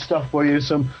tremendous stuff for you,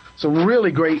 some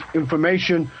really great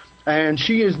information, and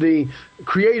she is the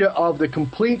creator of the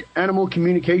complete animal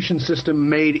communication system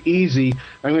made easy.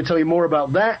 I'm going to tell you more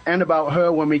about that and about her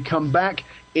when we come back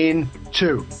in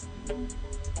 2.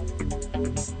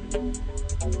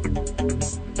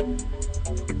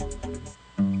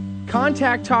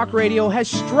 Contact Talk Radio has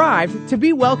strived to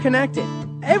be well connected.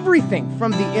 Everything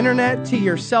from the internet to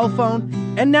your cell phone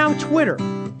and now Twitter.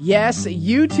 Yes,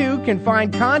 you too can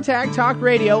find Contact Talk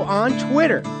Radio on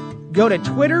Twitter. Go to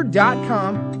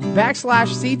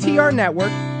twitter.com/CTR Network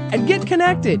and get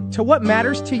connected to what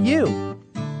matters to you.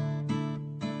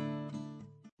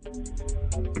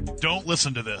 Don't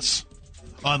listen to this.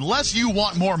 Unless you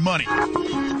want more money.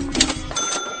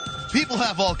 People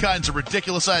have all kinds of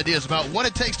ridiculous ideas about what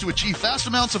it takes to achieve vast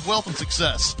amounts of wealth and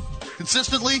success.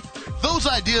 Consistently, those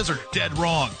ideas are dead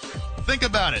wrong. Think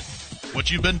about it. What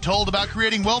you've been told about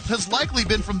creating wealth has likely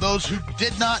been from those who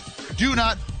did not, do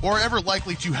not, or are ever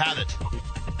likely to have it.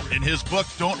 In his book,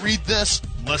 Don't Read This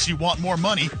Unless You Want More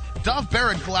Money, Dov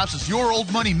Baron collapses your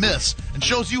old money myths and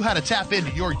shows you how to tap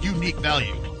into your unique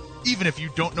value, even if you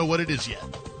don't know what it is yet.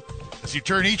 As you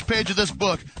turn each page of this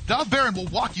book, Dov Baron will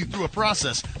walk you through a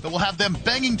process that will have them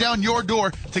banging down your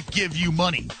door to give you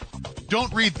money.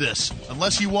 Don't Read This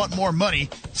Unless You Want More Money,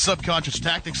 Subconscious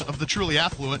Tactics of the Truly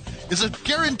Affluent, is a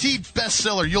guaranteed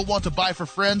bestseller you'll want to buy for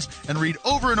friends and read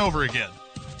over and over again.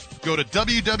 Go to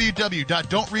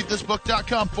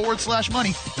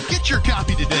www.don'treadthisbook.com/money and get your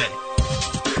copy today.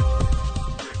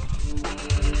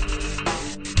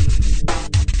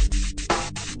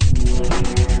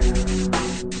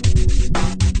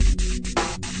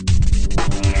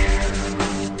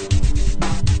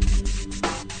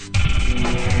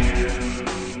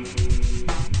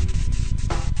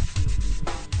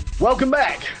 Welcome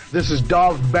back. This is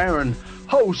Dov Baron,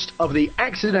 host of the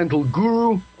Accidental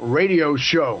Guru radio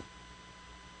show.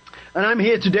 And I'm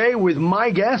here today with my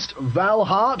guest, Val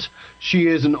Hart. She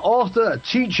is an author,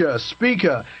 teacher,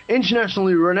 speaker,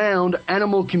 internationally renowned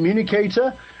animal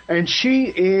communicator, and she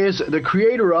is the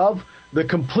creator of the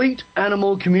Complete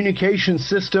Animal Communication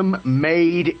System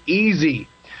Made Easy.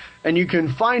 And you can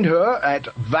find her at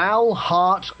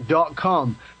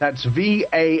valhart.com. That's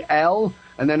V-A-L,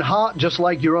 and then heart, just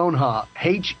like your own heart,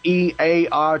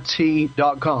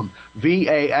 Heart.com.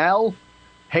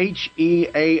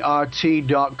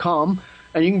 VALHEART.com.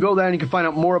 And you can go there and you can find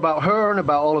out more about her and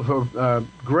about all of her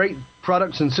great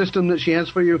products and system that she has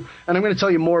for you. And I'm going to tell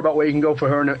you more about where you can go for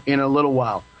her in a little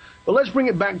while. But let's bring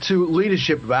it back to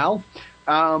leadership, Val.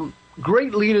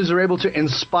 Great leaders are able to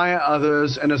inspire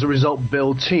others and, as a result,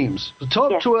 build teams. So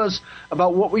talk to us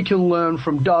about what we can learn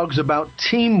from dogs about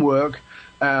teamwork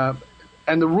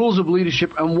and the rules of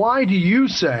leadership, and why do you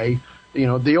say, you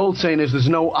know, the old saying is there's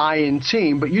no I in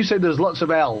team, but you say there's lots of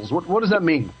L's. What does that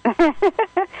mean? There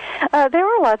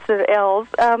are lots of L's.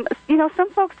 You know,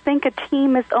 some folks think a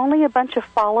team is only a bunch of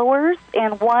followers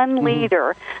and one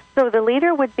leader. So the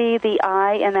leader would be the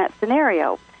I in that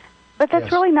scenario. But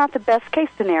that's really not the best case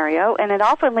scenario, and it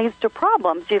often leads to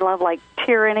problems. You know, like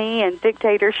tyranny and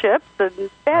dictatorships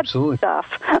and bad stuff.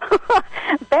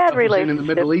 Bad relationships. In the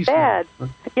Middle East. Bad.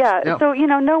 Yeah, so, you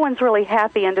know, no one's really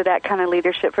happy under that kind of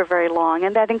leadership for very long,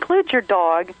 and that includes your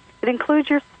dog, it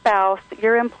includes your spouse,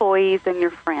 your employees, and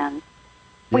your friends.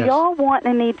 We all want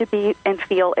and need to be and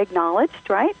feel acknowledged,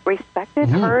 right? Respected,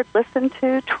 heard, listened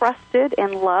to, trusted,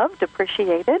 and loved,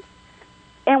 appreciated.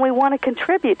 And we want to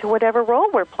contribute to whatever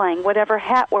role we're playing, whatever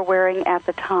hat we're wearing at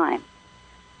the time.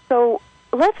 So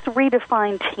let's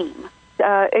redefine team.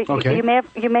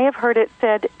 You may have heard it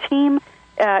said, team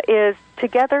is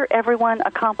together everyone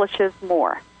accomplishes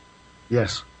more.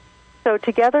 Yes. So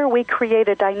together we create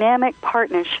a dynamic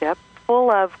partnership full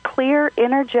of clear,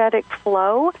 energetic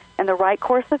flow and the right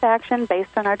course of action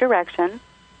based on our direction,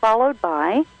 followed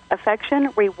by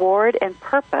affection, reward, and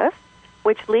purpose,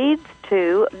 which leads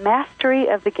to mastery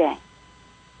of the game.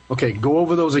 Okay, go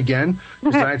over those again,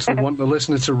 because I actually want the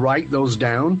listener to write those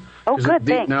down. Oh, good,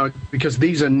 thanks. Now, because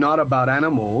these are not about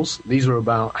animals, these are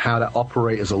about how to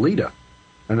operate as a leader.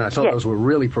 And I thought those were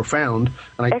really profound,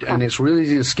 and it's really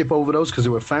easy to skip over those because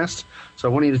they were fast. So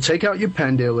I want you to take out your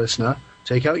pen, dear listener,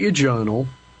 take out your journal,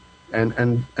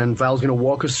 and Val's going to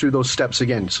walk us through those steps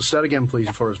again. So start again,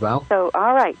 please, for us, Val. So,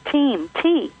 all right, team,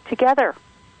 T, together,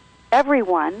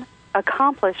 everyone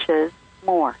accomplishes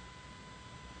more.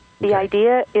 The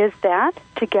idea is that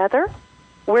together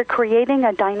we're creating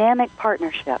a dynamic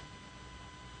partnership.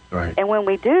 Right. And when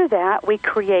we do that, we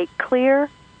create clear,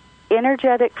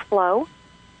 energetic flow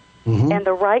and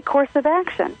the right course of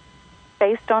action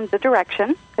based on the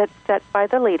direction that's set by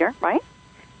the leader, right?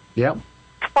 Yep.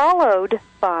 Followed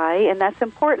by, and that's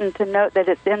important to note that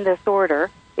it's in this order,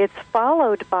 it's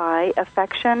followed by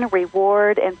affection,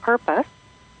 reward, and purpose.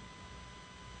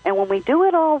 And when we do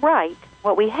it all right,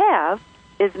 what we have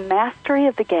is mastery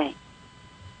of the game.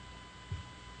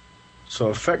 So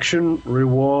affection,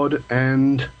 reward,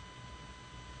 and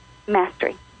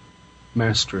mastery.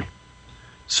 Mastery.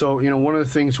 So, you know, one of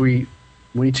the things we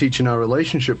teach in our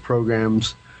relationship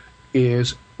programs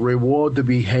is reward the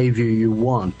behavior you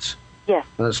want Yes.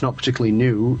 That's not particularly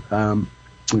new.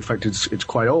 In fact, it's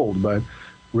quite old, but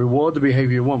reward the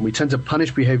behavior you want. We tend to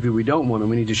punish behavior we don't want, and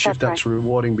we need to shift that to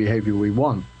rewarding behavior we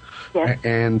want. Yes.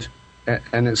 And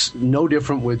it's no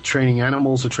different with training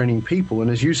animals or training people. And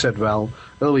as you said, Val,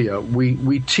 earlier,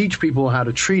 we teach people how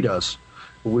to treat us.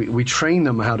 We train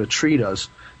them how to treat us,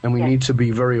 and we need to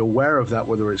be very aware of that,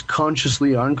 whether it's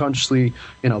consciously or unconsciously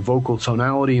in our vocal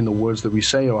tonality, in the words that we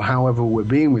say, or however we're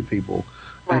being with people.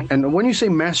 Right. And when you say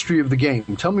mastery of the game,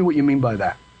 tell me what you mean by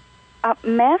that.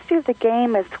 Mastery of the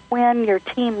game is when your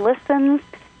team listens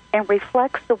and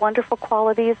reflects the wonderful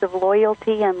qualities of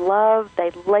loyalty and love. They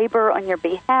labor on your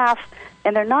behalf,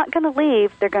 and they're not going to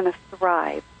leave. They're going to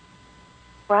thrive,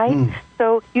 right?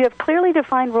 So you have clearly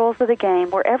defined rules of the game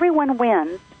where everyone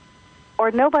wins or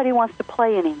nobody wants to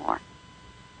play anymore.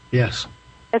 Yes.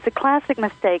 It's a classic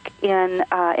mistake in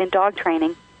dog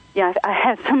training. Yeah, I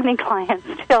had so many clients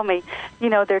tell me,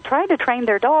 they're trying to train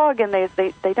their dog, and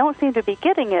they don't seem to be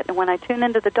getting it. And when I tune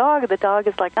into the dog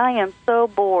is like, I am so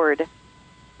bored.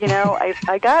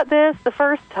 I got this the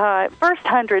first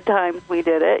 100 times we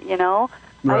did it,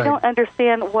 Right. I don't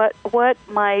understand what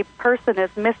my person is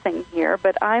missing here,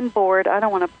 but I'm bored. I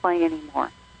don't want to play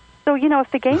anymore. So,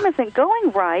 if the game isn't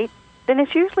going right, then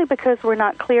it's usually because we're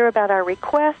not clear about our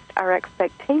requests, our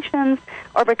expectations,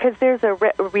 or because there's a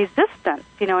resistance.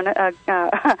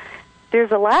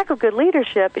 There's a lack of good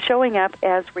leadership showing up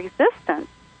as resistance.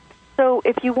 So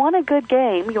if you want a good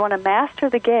game, you want to master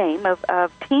the game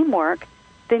of teamwork,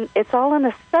 then it's all in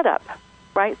the setup,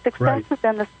 right? Success is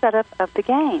in the setup of the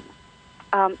game.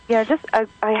 I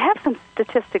have some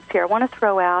statistics here I want to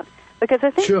throw out because I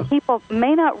think people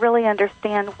may not really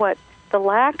understand what the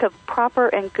lack of proper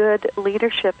and good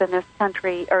leadership in this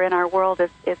country or in our world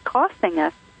is costing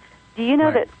us. Do you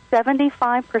know that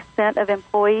 75% of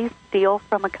employees steal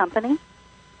from a company?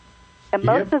 And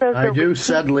most of those I do,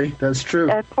 sadly. That's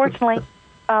true. Unfortunately,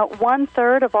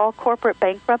 1/3 of all corporate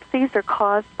bankruptcies are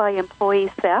caused by employee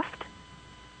theft.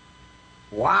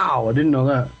 Wow, I didn't know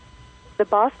that. The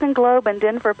Boston Globe and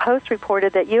Denver Post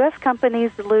reported that U.S.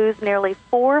 companies lose nearly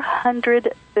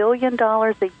 $400 billion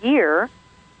a year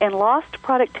in lost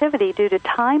productivity due to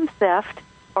time theft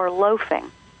or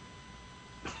loafing.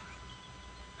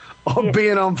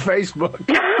 Being on Facebook.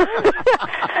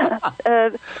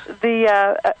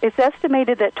 It's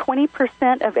estimated that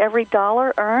 20% of every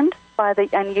dollar earned by the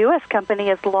U.S. company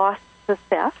is lost to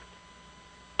theft.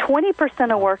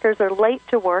 20% of workers are late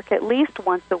to work at least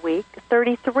once a week.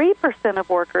 33% of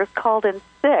workers called in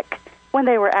sick when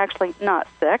they were actually not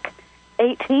sick.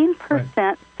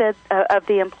 18% said of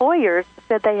the employers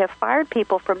said they have fired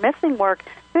people for missing work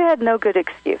who had no good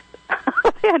excuse.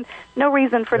 They had no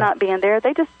reason for not being there.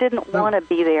 They just didn't want to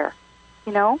be there,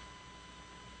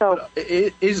 So,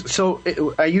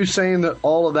 are you saying that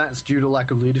all of that's due to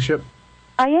lack of leadership?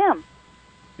 I am.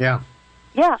 Yeah.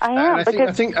 Yeah, I am.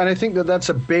 And I think that's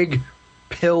a big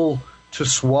pill to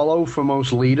swallow for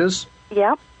most leaders.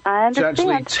 Yeah, I understand. To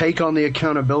actually take on the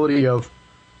accountability of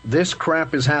this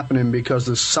crap is happening because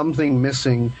there's something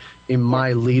missing in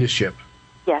my leadership.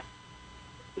 Yes.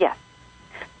 Yes.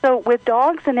 So with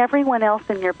dogs and everyone else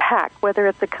in your pack, whether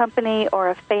it's a company or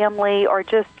a family or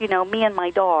just, me and my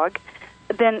dog,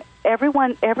 then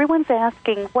everyone's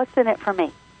asking, what's in it for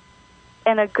me?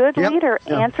 And a good leader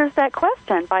answers that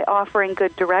question by offering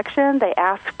good direction. They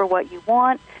ask for what you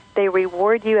want. They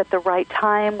reward you at the right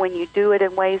time when you do it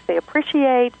in ways they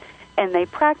appreciate. And they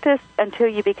practice until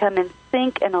you become in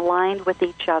sync and aligned with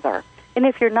each other. And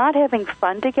if you're not having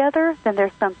fun together, then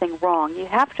there's something wrong. You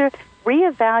have to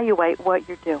reevaluate what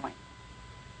you're doing.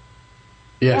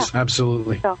 Yes,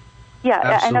 absolutely. So,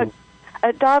 absolutely. I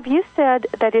know, Dov, you said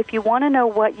that if you want to know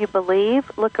what you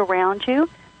believe, look around you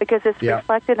because it's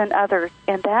reflected in others,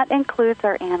 and that includes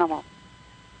our animals.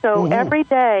 So every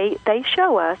day they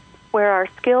show us where our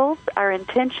skills, our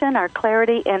intention, our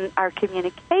clarity, and our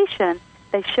communication,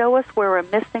 they show us where we're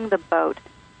missing the boat.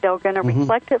 They're going to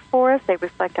reflect it for us. They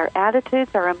reflect our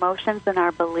attitudes, our emotions, and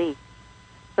our beliefs.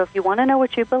 So if you want to know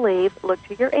what you believe, look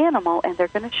to your animal, and they're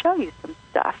going to show you some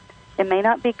stuff. It may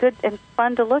not be good and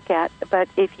fun to look at, but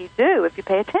if you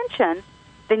pay attention,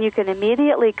 then you can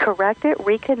immediately correct it,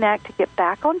 reconnect, to get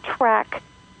back on track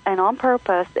and on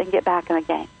purpose and get back in the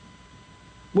game.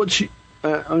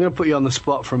 I'm going to put you on the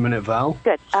spot for a minute, Val.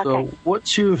 Good. Okay. So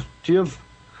what's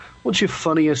your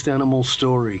funniest animal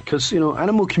story? Because,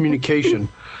 animal communication,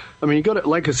 I mean, you got it,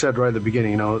 like I said right at the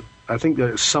beginning, I think that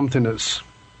it's something that's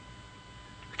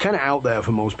kind of out there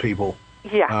for most people.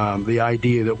 Yeah. The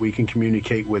idea that we can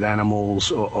communicate with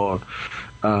animals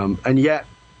and yet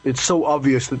it's so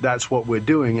obvious that that's what we're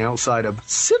doing outside of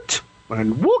sit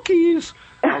and Wookiees.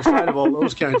 outside of all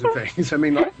those kinds of things. I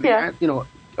mean,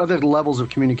 other levels of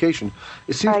communication,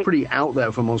 it seems pretty out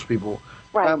there for most people.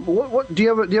 Right. What do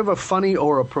you have a funny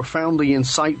or a profoundly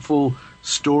insightful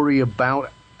story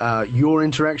about your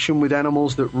interaction with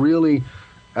animals that really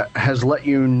has let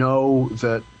you know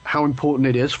that how important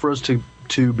it is for us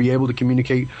to be able to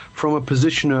communicate from a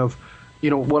position of,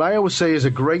 what I always say is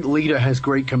a great leader has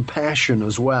great compassion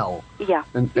as well. Yeah.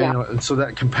 And so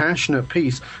that compassionate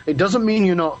piece, it doesn't mean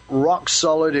you're not rock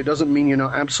solid. It doesn't mean you're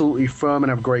not absolutely firm and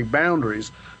have great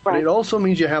boundaries. But it also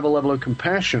means you have a level of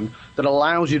compassion that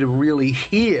allows you to really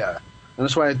hear. And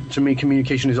that's why, to me,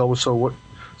 communication is always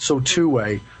so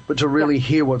two-way, but to really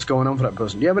hear what's going on for that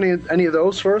person. Do you have any of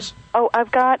those for us? Oh,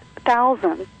 I've got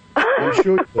thousands. I'm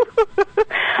sure you do.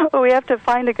 Well, we have to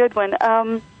find a good one.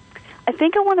 I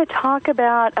think I want to talk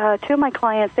about two of my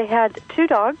clients. They had two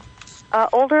dogs,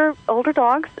 older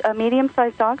dogs,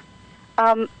 medium-sized dogs,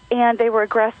 and they were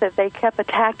aggressive. They kept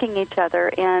attacking each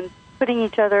other and putting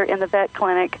each other in the vet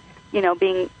clinic,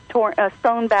 being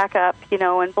sewn back up,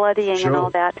 and bloodying and all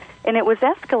that. And it was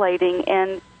escalating,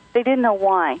 and they didn't know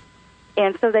why.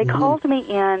 And so they called me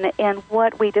in, and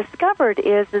what we discovered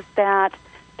is that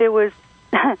there was,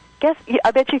 I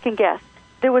bet you can guess,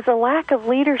 there was a lack of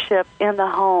leadership in the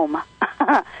home.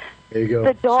 There you go.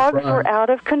 The dogs were out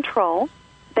of control.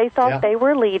 They thought they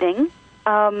were leading.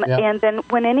 And then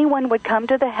when anyone would come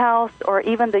to the house, or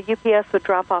even the UPS would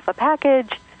drop off a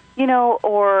package,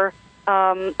 or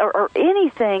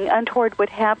anything untoward would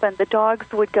happen, the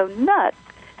dogs would go nuts,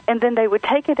 and then they would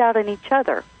take it out on each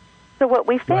other. So what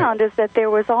we found is that there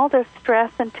was all this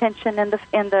stress and tension in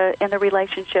the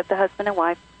relationship, the husband and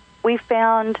wife. We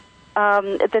found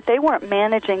that they weren't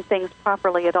managing things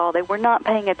properly at all. They were not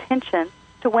paying attention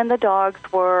to when the dogs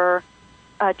were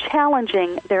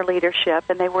challenging their leadership,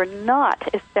 and they were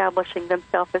not establishing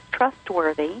themselves as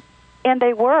trustworthy, and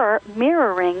they were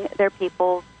mirroring their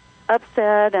people's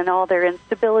upset and all their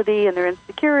instability and their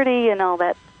insecurity and all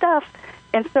that stuff.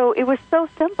 And so it was so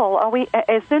simple.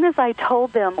 As soon as I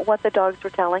told them what the dogs were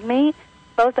telling me,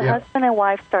 both the husband and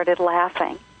wife started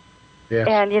laughing. Yeah.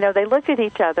 And, they looked at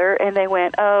each other and they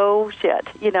went, oh, shit,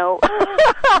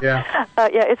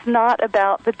 it's not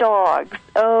about the dogs.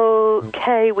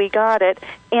 Okay, we got it.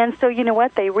 And so, you know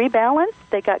what? They rebalanced.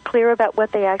 They got clear about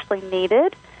what they actually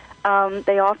needed.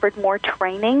 They offered more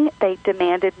training. They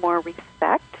demanded more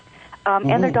respect.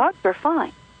 And their dogs were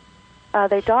fine.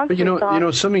 Their dogs.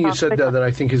 But something you said there that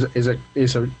I think is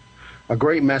a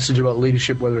great message about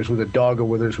leadership, whether it's with a dog or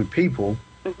whether it's with people,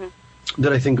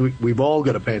 that I think we've all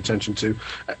got to pay attention to.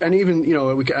 And even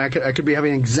I could be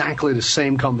having exactly the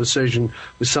same conversation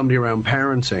with somebody around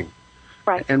parenting.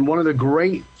 Right. And one of the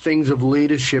great things of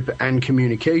leadership and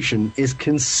communication is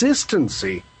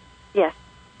consistency. Yes.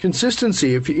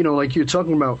 Consistency. If like you're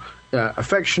talking about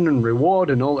affection and reward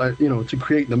and all that, to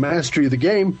create the mastery of the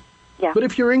game. Yeah. But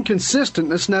if you're inconsistent,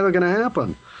 that's never going to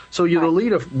happen. So you're the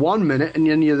leader 1 minute, and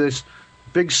then you're this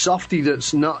big softy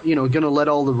that's not, going to let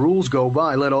all the rules go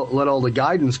by, let all the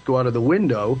guidance go out of the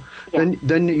window. Yeah.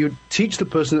 Then you teach the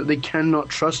person that they cannot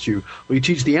trust you, or you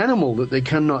teach the animal that they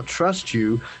cannot trust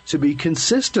you to be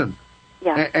consistent.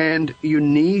 Yeah. And you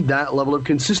need that level of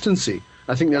consistency.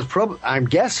 I think I'm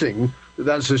guessing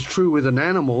that's as true with an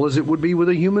animal as it would be with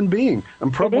a human being,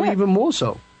 and probably even more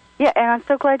so. Yeah, and I'm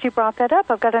so glad you brought that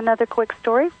up. I've got another quick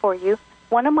story for you.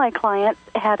 One of my clients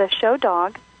had a show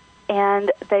dog,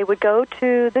 and they would go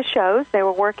to the shows. They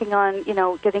were working on,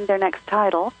 getting their next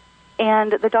title,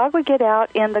 and the dog would get out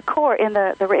in the court.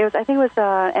 I think it was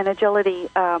an agility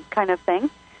kind of thing,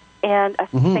 and I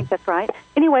think that's right.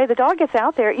 Anyway, the dog gets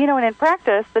out there, and in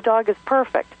practice, the dog is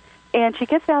perfect. And she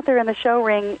gets out there in the show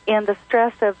ring in the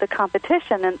stress of the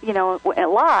competition and,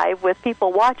 live with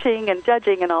people watching and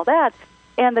judging and all that.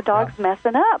 And the dog's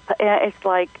messing up. It's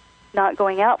like not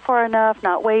going out far enough,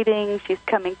 not waiting. She's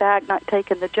coming back, not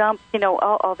taking the jump,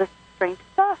 all this strange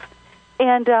stuff.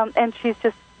 And she's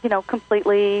just,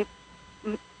 completely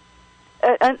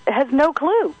has no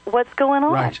clue what's going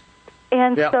on. Right.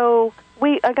 And so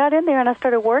I got in there and I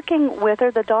started working with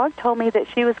her. The dog told me that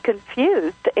she was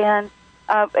confused. And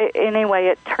anyway,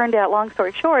 it turned out, long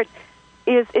story short,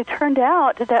 it turned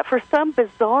out that for some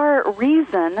bizarre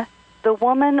reason, the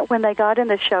woman, when they got in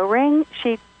the show ring,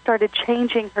 she started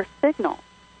changing her signal.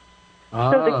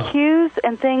 So the cues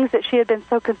and things that she had been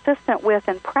so consistent with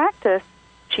in practice,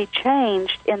 she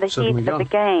changed in the heat of the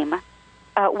game,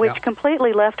 which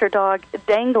completely left her dog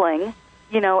dangling,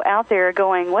 out there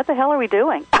going, what the hell are we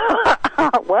doing?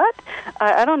 What?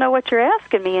 I don't know what you're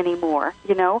asking me anymore,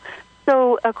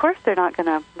 So, of course, they're not going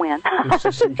to win.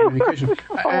 Consistent communication.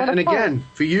 And again,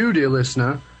 for you, dear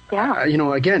listener,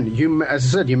 again, as I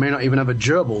said, you may not even have a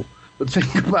gerbil, but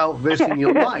think about this in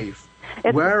your life.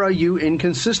 Where are you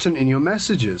inconsistent in your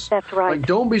messages? That's right. Like,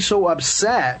 don't be so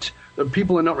upset that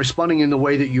people are not responding in the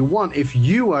way that you want if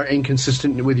you are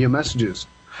inconsistent with your messages.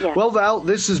 Yes. Well, Val,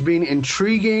 this has been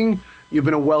intriguing. You've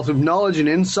been a wealth of knowledge and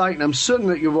insight, and I'm certain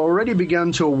that you've already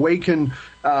begun to awaken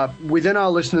within our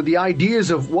listener the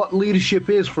ideas of what leadership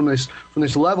is from this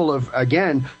level of,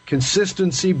 again,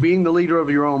 consistency, being the leader of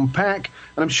your own pack.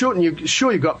 And I'm sure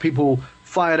you've got people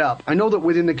fired up. I know that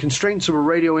within the constraints of a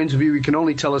radio interview, you can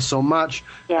only tell us so much,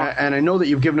 and I know that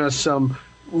you've given us some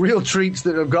real treats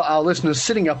that have got our listeners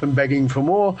sitting up and begging for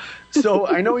more. So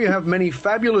I know you have many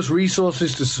fabulous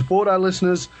resources to support our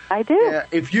listeners. I do.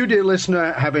 If you, dear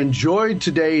listener, have enjoyed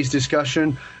today's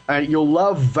discussion, you'll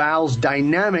love Val's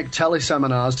dynamic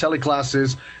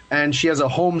teleclasses, and she has a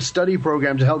home study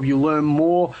program to help you learn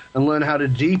more and learn how to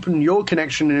deepen your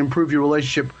connection and improve your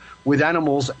relationship with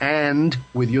animals and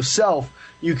with yourself.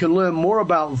 You can learn more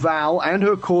about Val and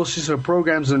her courses, her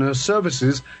programs, and her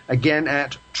services, again,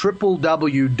 at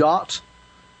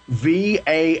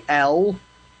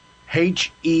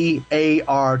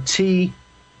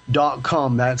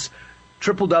www.valheart.com. That's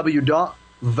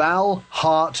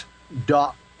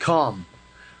www.valheart.com.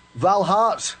 Val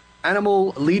Hart,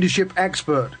 animal leadership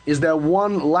expert. Is there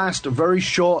one last, very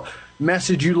short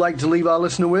message you'd like to leave our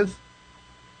listener with?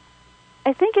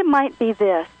 I think it might be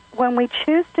this. When we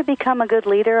choose to become a good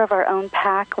leader of our own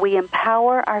pack, we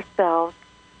empower ourselves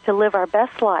to live our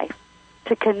best life,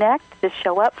 to connect, to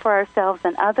show up for ourselves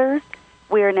and others.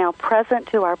 We are now present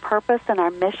to our purpose and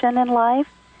our mission in life,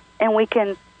 and we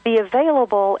can be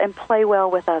available and play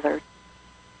well with others.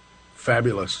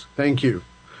 Fabulous. Thank you.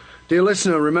 Dear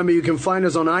listener, remember you can find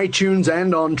us on iTunes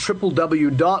and on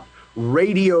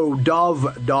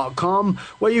www.radiodove.com,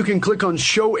 where you can click on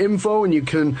show info and you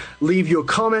can leave your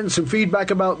comments and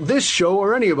feedback about this show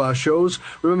or any of our shows.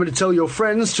 Remember to tell your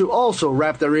friends to also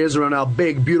wrap their ears around our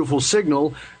big, beautiful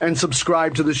signal and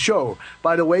subscribe to the show.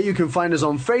 By the way, you can find us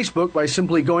on Facebook by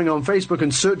simply going on Facebook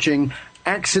and searching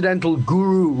Accidental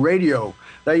Guru Radio.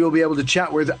 There you'll be able to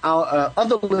chat with our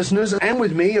other listeners and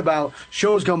with me about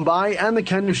shows gone by and the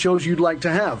kind of shows you'd like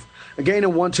to have. Again, I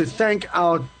want to thank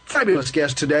our fabulous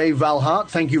guest today, Val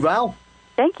Hart. Thank you, Val.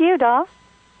 Thank you, Dov.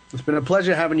 It's been a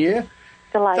pleasure having you.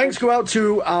 Delighted. Thanks go out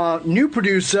to our new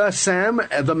producer, Sam,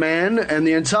 the man, and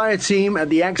the entire team at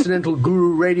the Accidental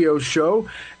Guru Radio Show.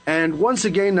 And once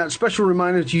again, that special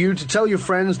reminder to you to tell your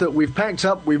friends that we've packed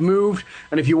up, we've moved,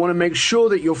 and if you want to make sure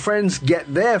that your friends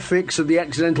get their fix of the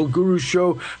Accidental Guru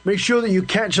Show, make sure that you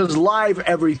catch us live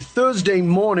every Thursday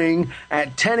morning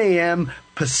at 10 a.m.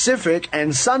 Pacific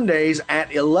and Sundays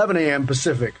at 11 a.m.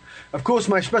 Pacific. Of course,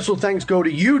 my special thanks go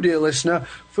to you, dear listener,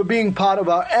 for being part of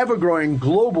our ever-growing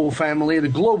global family, the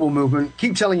global movement.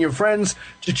 Keep telling your friends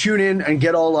to tune in and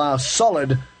get all our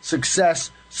solid success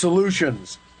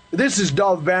solutions. This is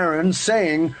Dov Barron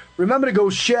saying, remember to go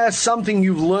share something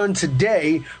you've learned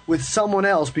today with someone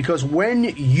else, because when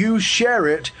you share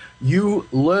it, you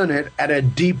learn it at a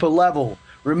deeper level.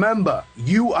 Remember,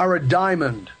 you are a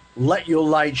diamond. Let your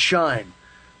light shine.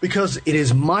 Because it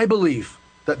is my belief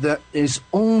that there is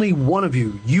only one of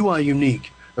you. You are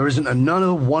unique. There isn't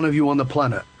another one of you on the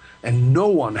planet. And no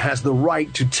one has the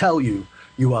right to tell you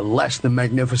you are less than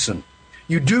magnificent.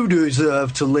 You do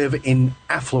deserve to live in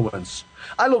affluence.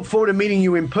 I look forward to meeting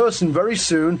you in person very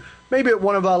soon, maybe at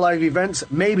one of our live events,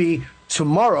 maybe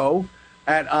tomorrow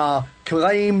at our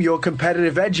Claim Your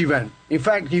Competitive Edge event. In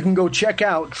fact, you can go check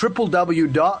out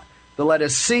www.C,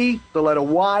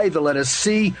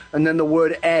 and then the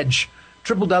word edge,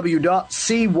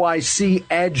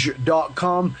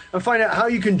 www.cycedge.com, and find out how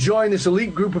you can join this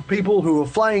elite group of people who are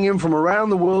flying in from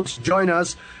around the world to join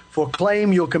us for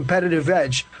Claim Your Competitive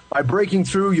Edge by breaking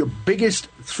through your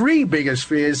three biggest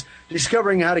fears,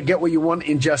 discovering how to get what you want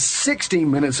in just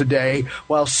 16 minutes a day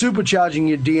while supercharging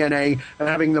your DNA and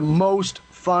having the most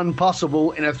fun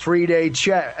possible in a 3-day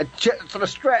sort of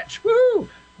stretch. Woo!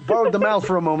 Borrowed the mouth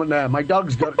for a moment there. My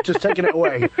dog's just taking it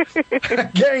away.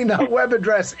 Again, that web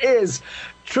address is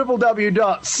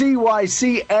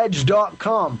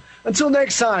www.cycedge.com. Until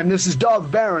next time, this is Dov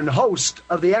Barron, host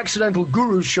of the Accidental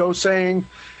Guru Show, saying,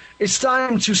 it's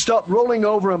time to stop rolling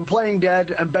over and playing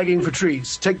dead and begging for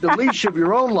treats. Take the leash of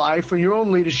your own life and your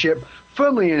own leadership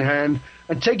firmly in hand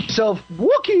and take yourself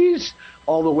Wookiees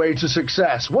all the way to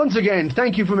success. Once again,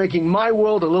 thank you for making my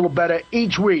world a little better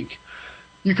each week.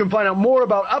 You can find out more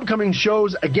about upcoming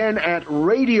shows again at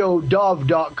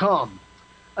radiodove.com.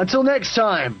 Until next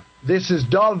time, this is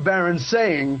Dov Barron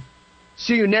saying,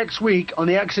 see you next week on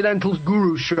the Accidental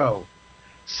Guru Show.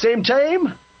 Same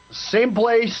time, same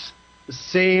place,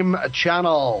 same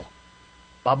channel.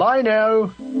 Bye-bye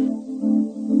now.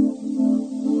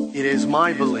 It is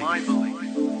my belief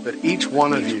that each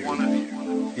one of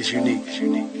you is unique.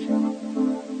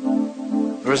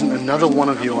 There isn't another one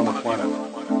of you on the planet.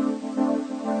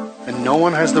 And no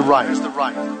one has the right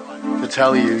to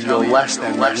tell you you're less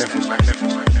than magnificent.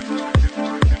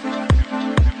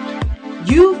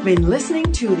 You've been listening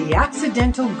to The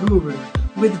Accidental Guru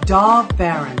with Dov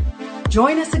Baron.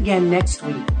 Join us again next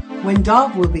week when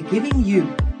Dov will be giving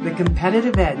you the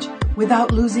competitive edge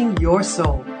without losing your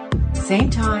soul. Same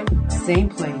time, same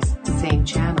place, same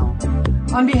channel.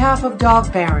 On behalf of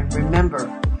Dov Baron,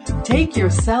 remember, take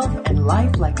yourself and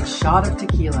life like a shot of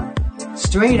tequila.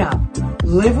 Straight up,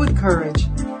 live with courage,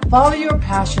 follow your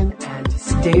passion, and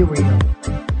stay real.